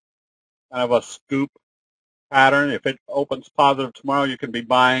 kind of a scoop pattern. If it opens positive tomorrow, you can be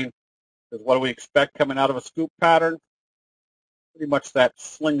buying. Because what do we expect coming out of a scoop pattern? Pretty much that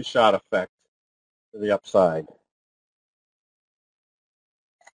slingshot effect to the upside.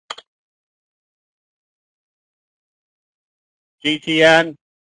 GTN,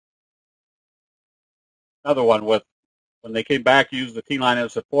 another one with, when they came back, used the T-line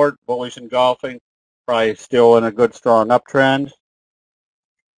as support, bullish engulfing, probably still in a good, strong uptrend.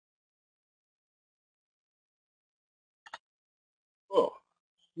 Oh,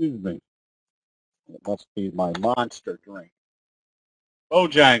 excuse me. It must be my monster drink.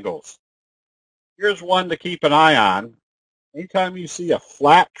 Bojangles. Here's one to keep an eye on. Anytime you see a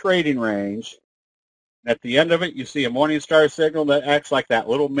flat trading range, at the end of it, you see a Morningstar signal that acts like that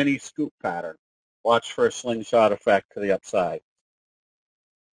little mini scoop pattern. Watch for a slingshot effect to the upside.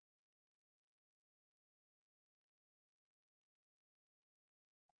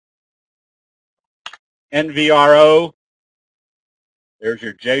 NVRO, there's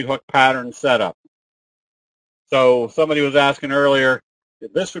your J-hook pattern setup. So somebody was asking earlier,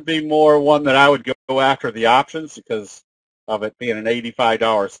 this would be more one that I would go after the options because of it being an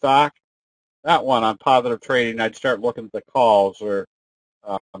 $85 stock. That one on positive trading, I'd start looking at the calls or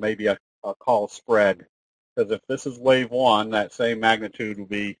maybe a call spread. Because if this is wave 1, that same magnitude will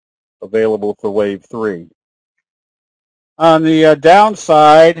be available for wave 3. On the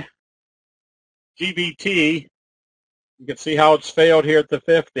downside, GBT, you can see how it's failed here at the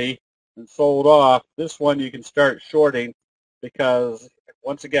 50 and sold off. This one you can start shorting because,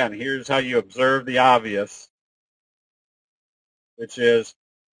 once again, here's how you observe the obvious, which is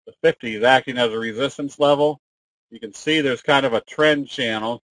the 50 is acting as a resistance level. You can see there's kind of a trend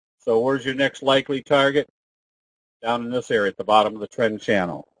channel. So where's your next likely target? Down in this area at the bottom of the trend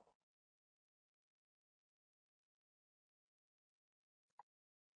channel.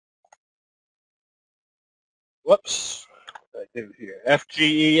 Whoops. What did I do here?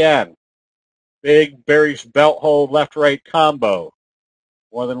 FGEN. big bearish belt hold left-right combo.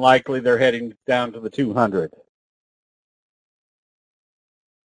 More than likely they're heading down to the 200.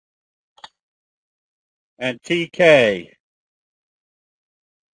 And TK.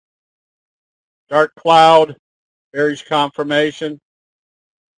 Dark cloud, bearish confirmation.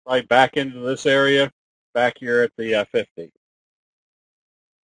 Right back into this area, back here at the 50.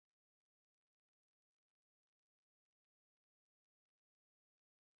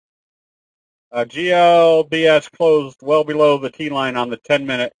 GLBS closed well below the T-line on the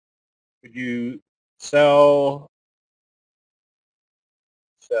 10-minute. Could you sell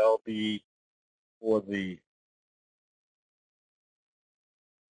before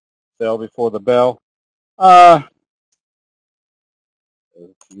the bell?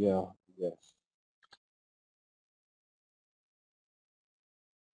 Yeah, yes.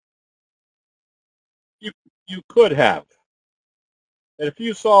 You could have. And if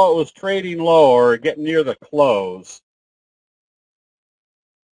you saw it was trading low or getting near the close,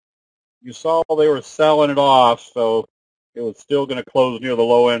 you saw they were selling it off, so it was still going to close near the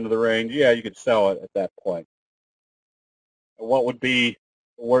low end of the range. Yeah, you could sell it at that point. And what would be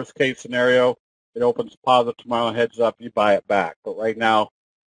the worst case scenario? It opens positive tomorrow, heads up, you buy it back. But right now,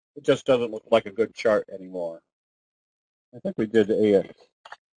 it just doesn't look like a good chart anymore. I think we did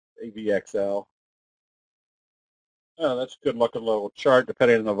AVXL. Oh, that's a good looking little chart,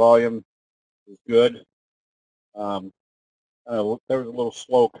 depending on the volume. Is good. There was a little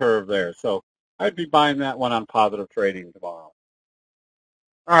slow curve there. So I'd be buying that one on positive trading tomorrow.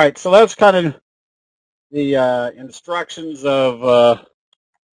 All right, so that's kind of the instructions of,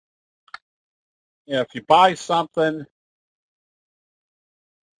 if you buy something,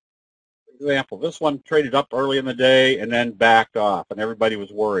 for example, this one traded up early in the day and then backed off, and everybody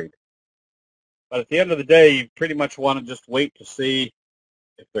was worried. But at the end of the day, you pretty much want to just wait to see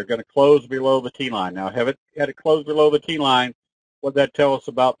if they're going to close below the T-line. Now, had it closed below the T-line, what would that tell us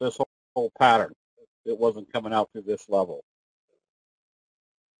about this whole pattern? It wasn't coming out through this level.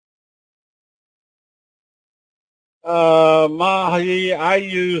 I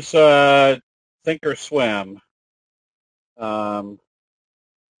use Thinkorswim.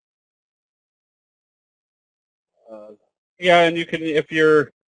 Yeah, and you can, if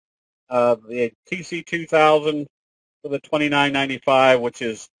you're the TC2000 for the 29.95, which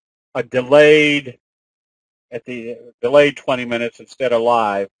is a delayed 20 minutes instead of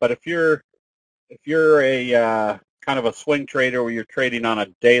live. But if you're a kind of a swing trader where you're trading on a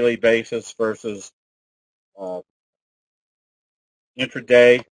daily basis versus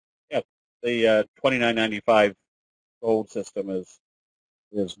intraday, yeah, the 29.95 gold system is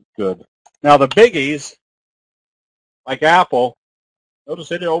good. Now the biggies, like Apple,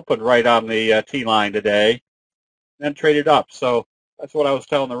 notice it opened right on the T-line today, then traded up. So that's what I was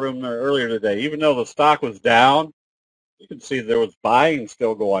telling the room earlier today. Even though the stock was down, you can see there was buying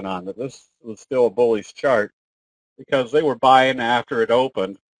still going on. That this was still a bullish chart because they were buying after it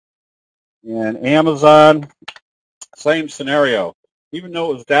opened. And Amazon, same scenario. Even though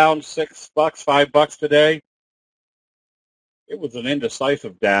it was down $6, $5 today, it was an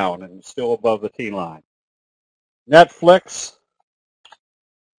indecisive down and still above the T-line. Netflix,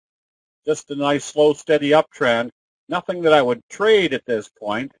 just a nice, slow, steady uptrend. Nothing that I would trade at this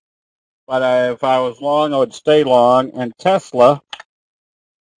point, but if I was long, I would stay long. And Tesla,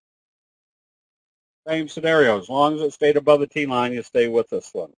 same scenario. As long as it stayed above the T-line, you stay with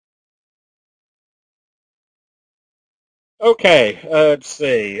this one. Okay, let's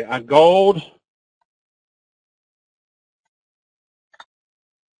see. On gold,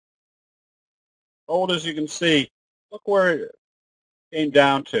 as you can see, look where it came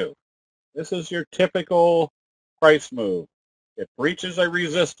down to. This is your typical price move. It breaches a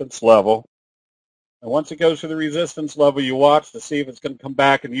resistance level, and once it goes to the resistance level, you watch to see if it's going to come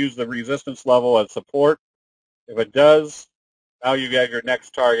back and use the resistance level as support. If it does, now you got your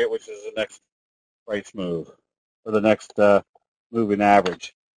next target, which is the next price move, or the next moving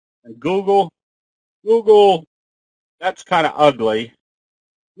average. And Google, that's kind of ugly.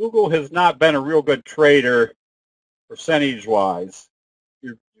 Google has not been a real good trader percentage-wise.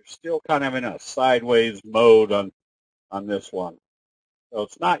 You're still kind of in a sideways mode on this one. So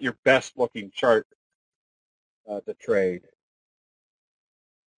it's not your best-looking chart to trade.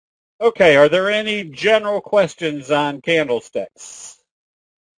 Okay, are there any general questions on candlesticks?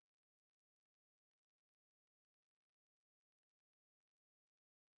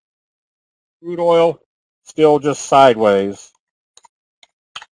 Crude oil, still just sideways.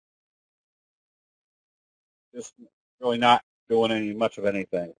 Just really not doing much of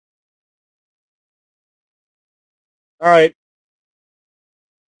anything. All right.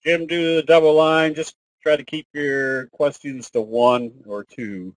 Jim, do the double line. Just try to keep your questions to 1 or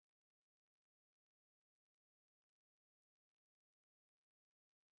 2.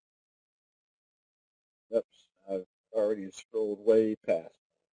 Oops, I've already scrolled way past.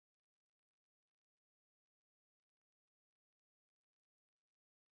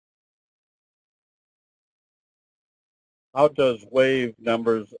 How does wave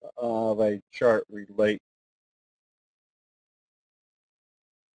numbers of a chart relate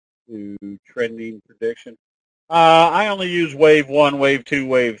to trending prediction? I only use wave 1, wave 2,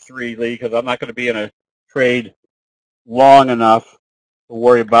 wave 3, Lee, because I'm not going to be in a trade long enough to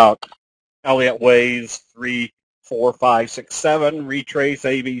worry about Elliott waves 3, 4, 5, 6, 7, retrace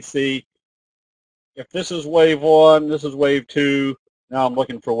ABC. If this is wave 1, this is wave 2, now I'm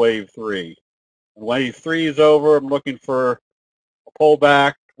looking for wave 3. When wave 3 is over, I'm looking for a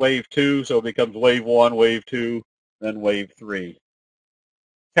pullback, wave 2, so it becomes wave 1, wave 2, then wave 3.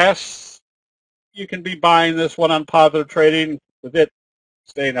 Tests, you can be buying this one on positive trading with it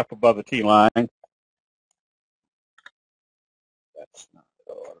staying up above the T line. That's not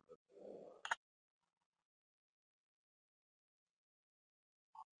good.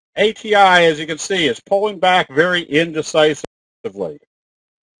 ATI, as you can see, is pulling back very indecisively.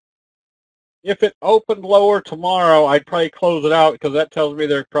 If it opened lower tomorrow, I'd probably close it out because that tells me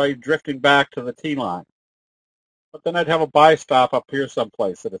they're probably drifting back to the T line. But then I'd have a buy stop up here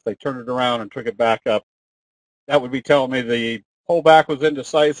someplace that if they turned it around and took it back up, that would be telling me the pullback was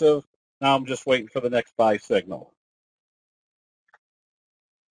indecisive. Now I'm just waiting for the next buy signal.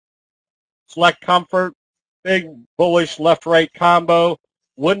 Select Comfort, big bullish left-right combo.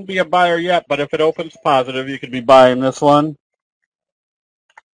 Wouldn't be a buyer yet, but if it opens positive, you could be buying this one.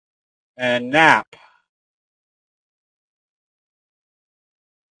 And NAP.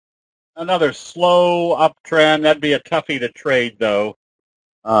 Another slow uptrend. That'd be a toughie to trade, though.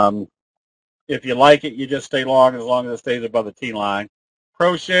 If you like it, you just stay long as it stays above the T line.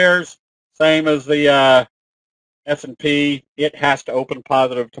 ProShares, same as the S&P. It has to open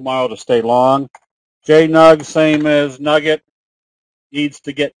positive tomorrow to stay long. JNUG, same as Nugget, needs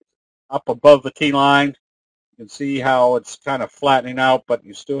to get up above the T line. You can see how it's kind of flattening out, but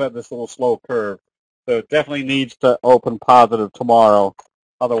you still have this little slow curve. So it definitely needs to open positive tomorrow.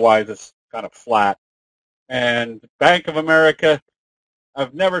 Otherwise, it's kind of flat. And Bank of America,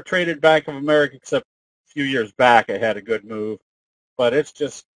 I've never traded Bank of America except a few years back. I had a good move. But it's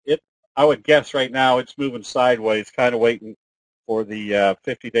just, I would guess right now it's moving sideways, kind of waiting for the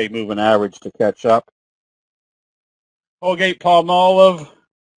 50-day moving average to catch up. Colgate-Palmolive,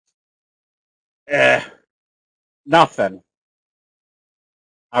 nothing.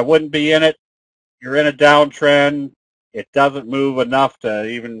 I wouldn't be in it. You're in a downtrend. It doesn't move enough to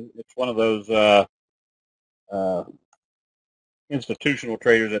even, it's one of those institutional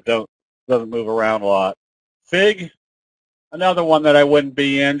traders that doesn't move around a lot. FIG, another one that I wouldn't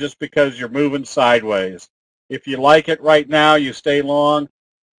be in just because you're moving sideways. If you like it right now, you stay long,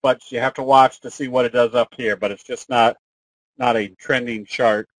 but you have to watch to see what it does up here. But it's just not a trending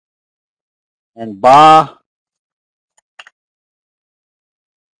chart. And BA,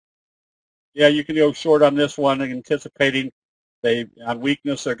 yeah, you can go short on this one, anticipating on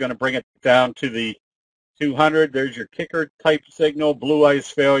weakness they're going to bring it down to the 200. There's your kicker type signal, blue eyes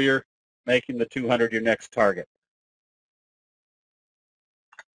failure, making the 200 your next target.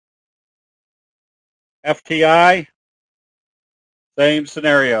 FTI, same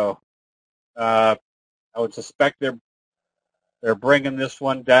scenario. I would suspect they're bringing this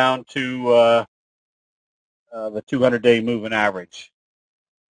one down to the 200-day moving average.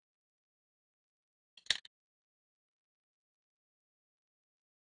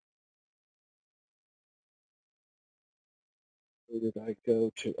 Where did I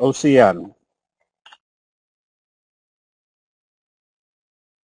go to? OCN.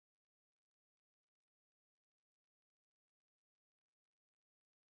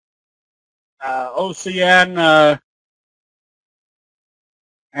 OCN,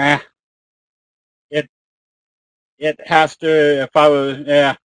 it has to. If I was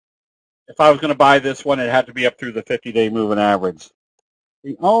going to buy this one, it had to be up through the 50-day moving average.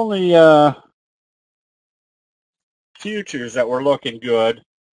 The only futures that were looking good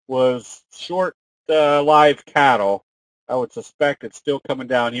was short live cattle. I would suspect it's still coming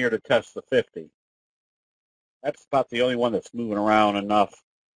down here to test the 50. That's about the only one that's moving around enough,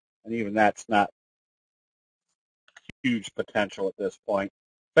 and even that's not huge potential at this point.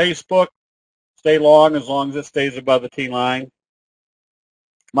 Facebook, stay long as it stays above the T line.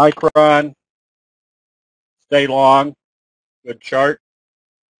 Micron, stay long, good chart.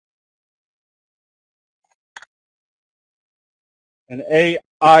 An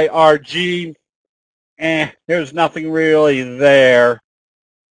AIRG, there's nothing really there.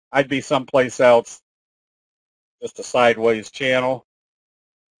 I'd be someplace else. Just a sideways channel.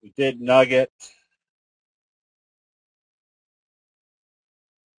 We did Nugget.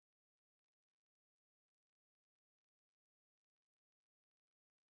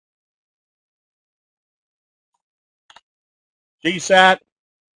 GSAT,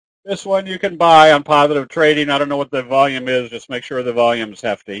 this one you can buy on Positive Trading. I don't know what the volume is. Just make sure the volume is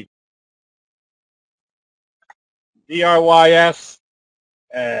hefty. DRYS,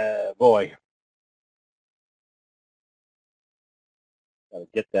 boy. Got to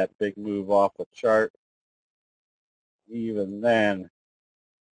get that big move off the chart. Even then,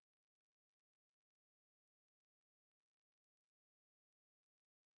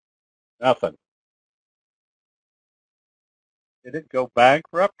 nothing. Did it go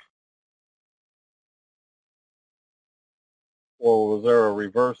bankrupt? Or was there a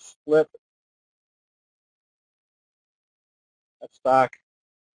reverse split? That stock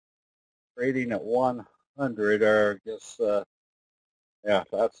trading at 100, or I guess, yeah,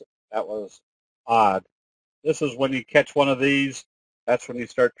 that was odd. This is when you catch one of these, that's when you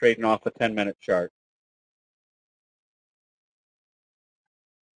start trading off the 10-minute chart.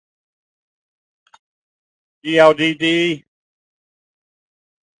 GLDD,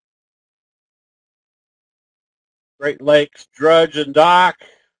 Great Lakes Dredge and Dock.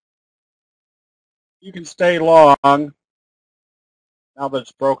 You can stay long. Now that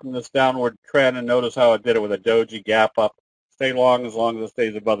it's broken this downward trend, and notice how it did it with a doji gap up. Stay long as it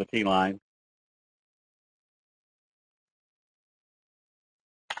stays above the T line.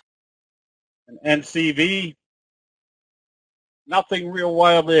 And NCV, nothing real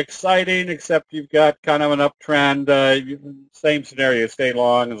wildly exciting, except you've got kind of an uptrend. Same scenario, stay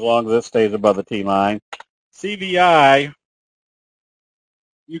long as it stays above the T line. CVI,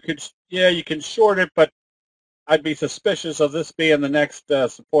 you can short it, but I'd be suspicious of this being the next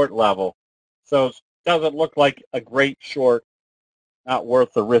support level. So it doesn't look like a great short, not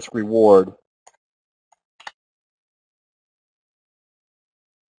worth the risk reward.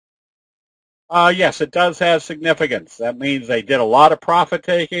 Yes, it does have significance. That means they did a lot of profit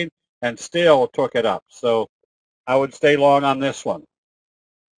taking and still took it up. So I would stay long on this one.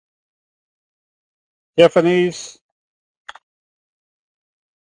 Tiffany's.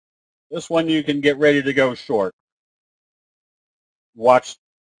 This one you can get ready to go short. Watch,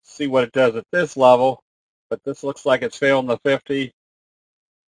 see what it does at this level. But this looks like it's failing the 50,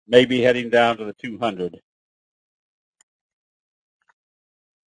 maybe heading down to the 200.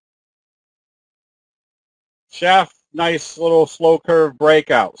 Chef, nice little slow curve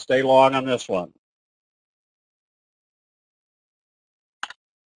breakout. Stay long on this one.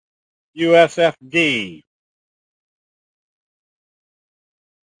 USFD.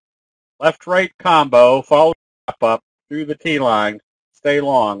 Left-right combo, follow up through the T line. Stay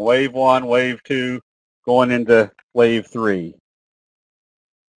long. Wave 1, wave 2, going into wave 3.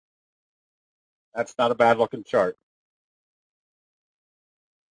 That's not a bad looking chart.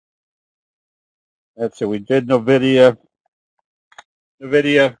 Let's see, we did NVIDIA.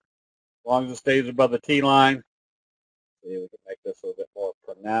 NVIDIA, as long as it stays above the T line. See, we can make this a little bit more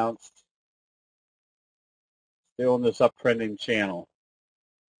pronounced. Still in this uptrending channel.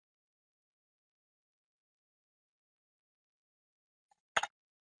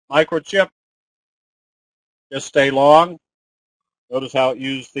 Microchip, just stay long. Notice how it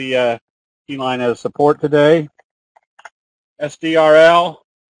used the T line as support today. SDRL,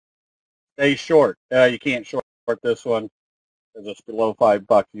 stay short. You can't short this one because it's below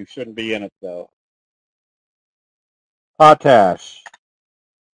 $5. You shouldn't be in it though. Potash.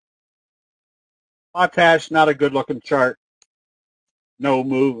 Potash, not a good looking chart. No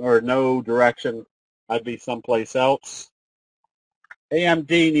move or no direction. I'd be someplace else. AMD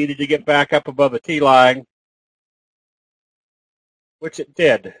needed to get back up above the T line, which it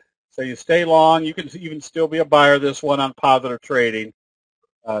did. So you stay long. You can even still be a buyer this one on Positive Trading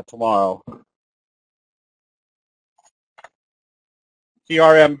tomorrow.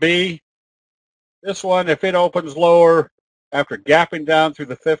 TRMB. This one, if it opens lower after gapping down through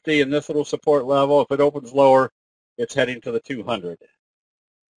the 50 and this little support level, if it opens lower, it's heading to the 200.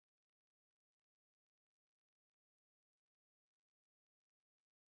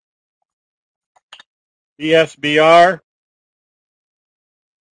 DSBR.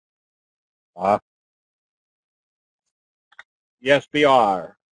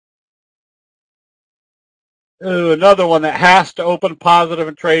 DSBR. Ooh, another one that has to open positive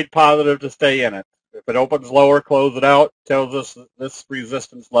and trade positive to stay in it. If it opens lower, close it out. Tells us this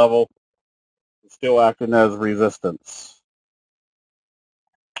resistance level is still acting as resistance.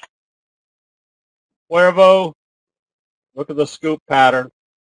 Cuervo, look at the scoop pattern.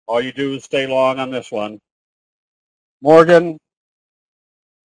 All you do is stay long on this one. Morgan,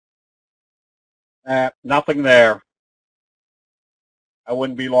 nothing there. I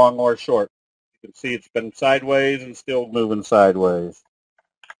wouldn't be long or short. You can see it's been sideways and still moving sideways.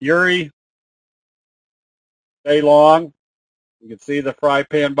 Uri, stay long. You can see the fry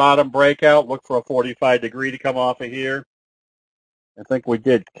pan bottom breakout. Look for a 45 degree to come off of here. I think we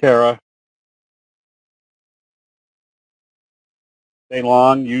did Kara. Stay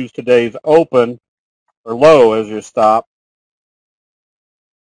long. Use today's open or low as your stop.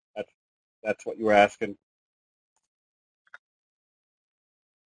 That's what you were asking.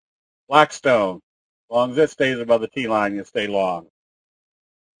 Blackstone. As long as it stays above the T line, you stay long.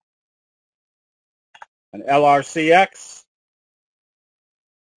 An LRCX.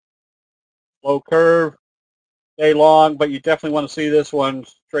 Low curve. Stay long, but you definitely want to see this one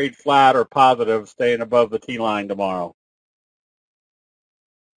trade flat or positive, staying above the T line tomorrow.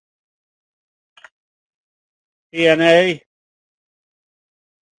 TNA.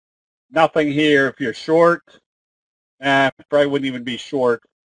 Nothing here if you're short. Probably wouldn't even be short.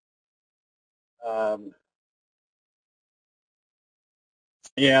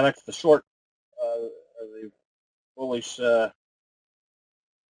 Yeah, that's the short, the bullish. Yeah,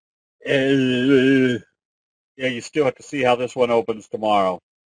 you still have to see how this one opens tomorrow.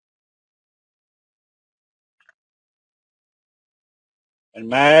 And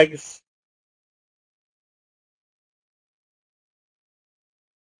mags.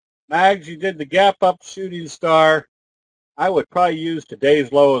 Mags, you did the gap up shooting star. I would probably use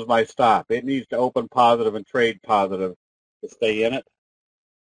today's low as my stop. It needs to open positive and trade positive to stay in it.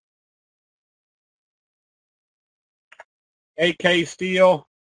 AK Steel.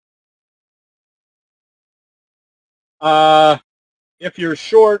 If you're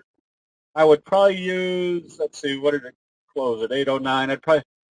short, I would probably use, let's see, what did it close at? 809. I'd probably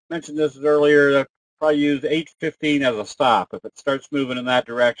mentioned this earlier. I'd probably use 815 as a stop. If it starts moving in that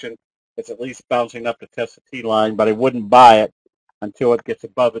direction, it's at least bouncing up to test the T line, but I wouldn't buy it until it gets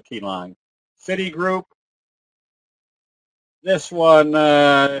above the T line. Citigroup. This one,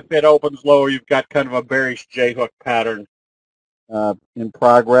 if it opens lower, you've got kind of a bearish J-hook pattern in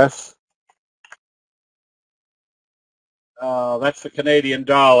progress. That's the Canadian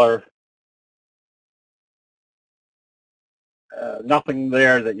dollar. Nothing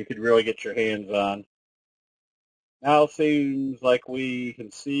there that you could really get your hands on. Now it seems like we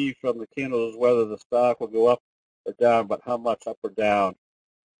can see from the candles whether the stock will go up or down, but how much up or down?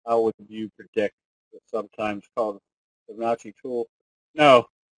 How would you predict? It's sometimes called the Fibonacci tool. No,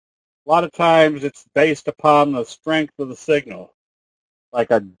 a lot of times it's based upon the strength of the signal. Like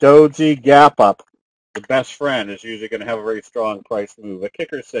a doji gap up, the best friend is usually going to have a very strong price move. A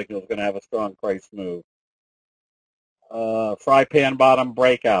kicker signal is going to have a strong price move. Fry pan bottom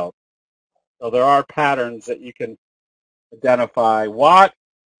breakout. So there are patterns that you can identify. Watt,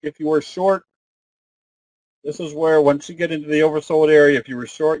 if you were short, this is where once you get into the oversold area, if you were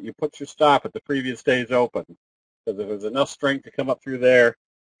short, you put your stop at the previous day's open. Because if there's enough strength to come up through there,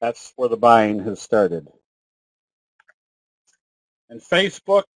 that's where the buying has started. And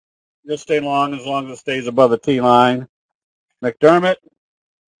Facebook, just stay long as it stays above the T line. McDermott,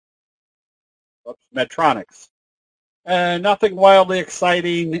 Medtronics. Nothing wildly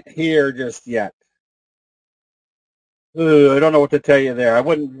exciting here just yet. I don't know what to tell you there. I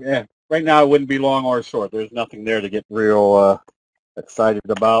wouldn't, right now I wouldn't be long or short. There's nothing there to get real excited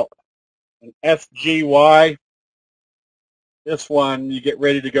about. And SGY, this one, you get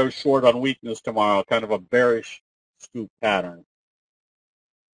ready to go short on weakness tomorrow, kind of a bearish scoop pattern.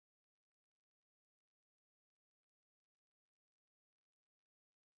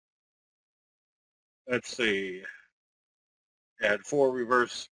 Let's see. Had 4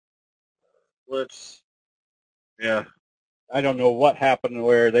 reverse splits. Yeah. I don't know what happened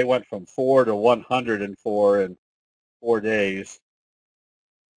where they went from 4 to 104 in 4 days.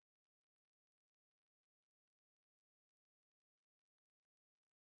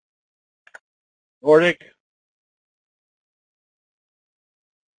 Nordic,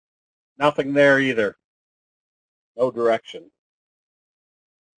 nothing there either. No direction.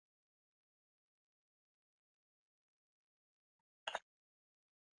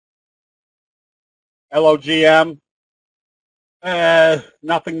 LOGM,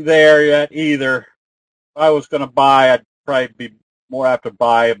 nothing there yet either. If I was going to buy, I'd probably be more apt to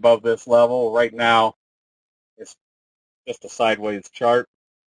buy above this level. Right now, it's just a sideways chart.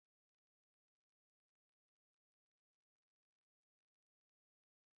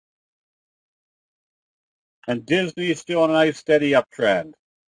 And Disney is still on a nice steady uptrend.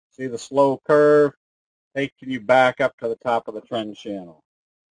 See the slow curve? taking you back up to the top of the trend channel.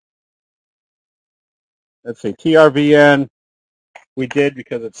 Let's see, TRVN we did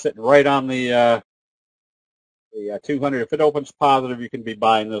because it's sitting right on the 200. If it opens positive, you can be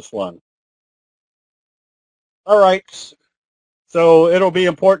buying this one. All right. So it'll be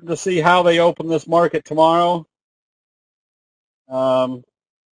important to see how they open this market tomorrow.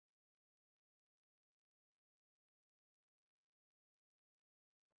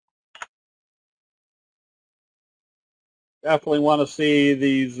 Definitely want to see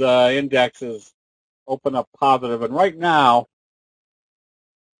these indexes open up positive. And right now,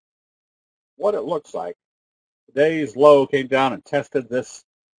 what it looks like, today's low came down and tested this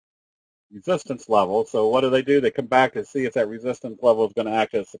resistance level. So what do? They come back to see if that resistance level is going to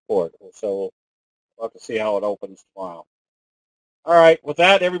act as support. So we'll have to see how it opens tomorrow. All right. With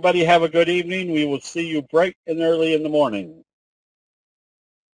that, everybody have a good evening. We will see you bright and early in the morning.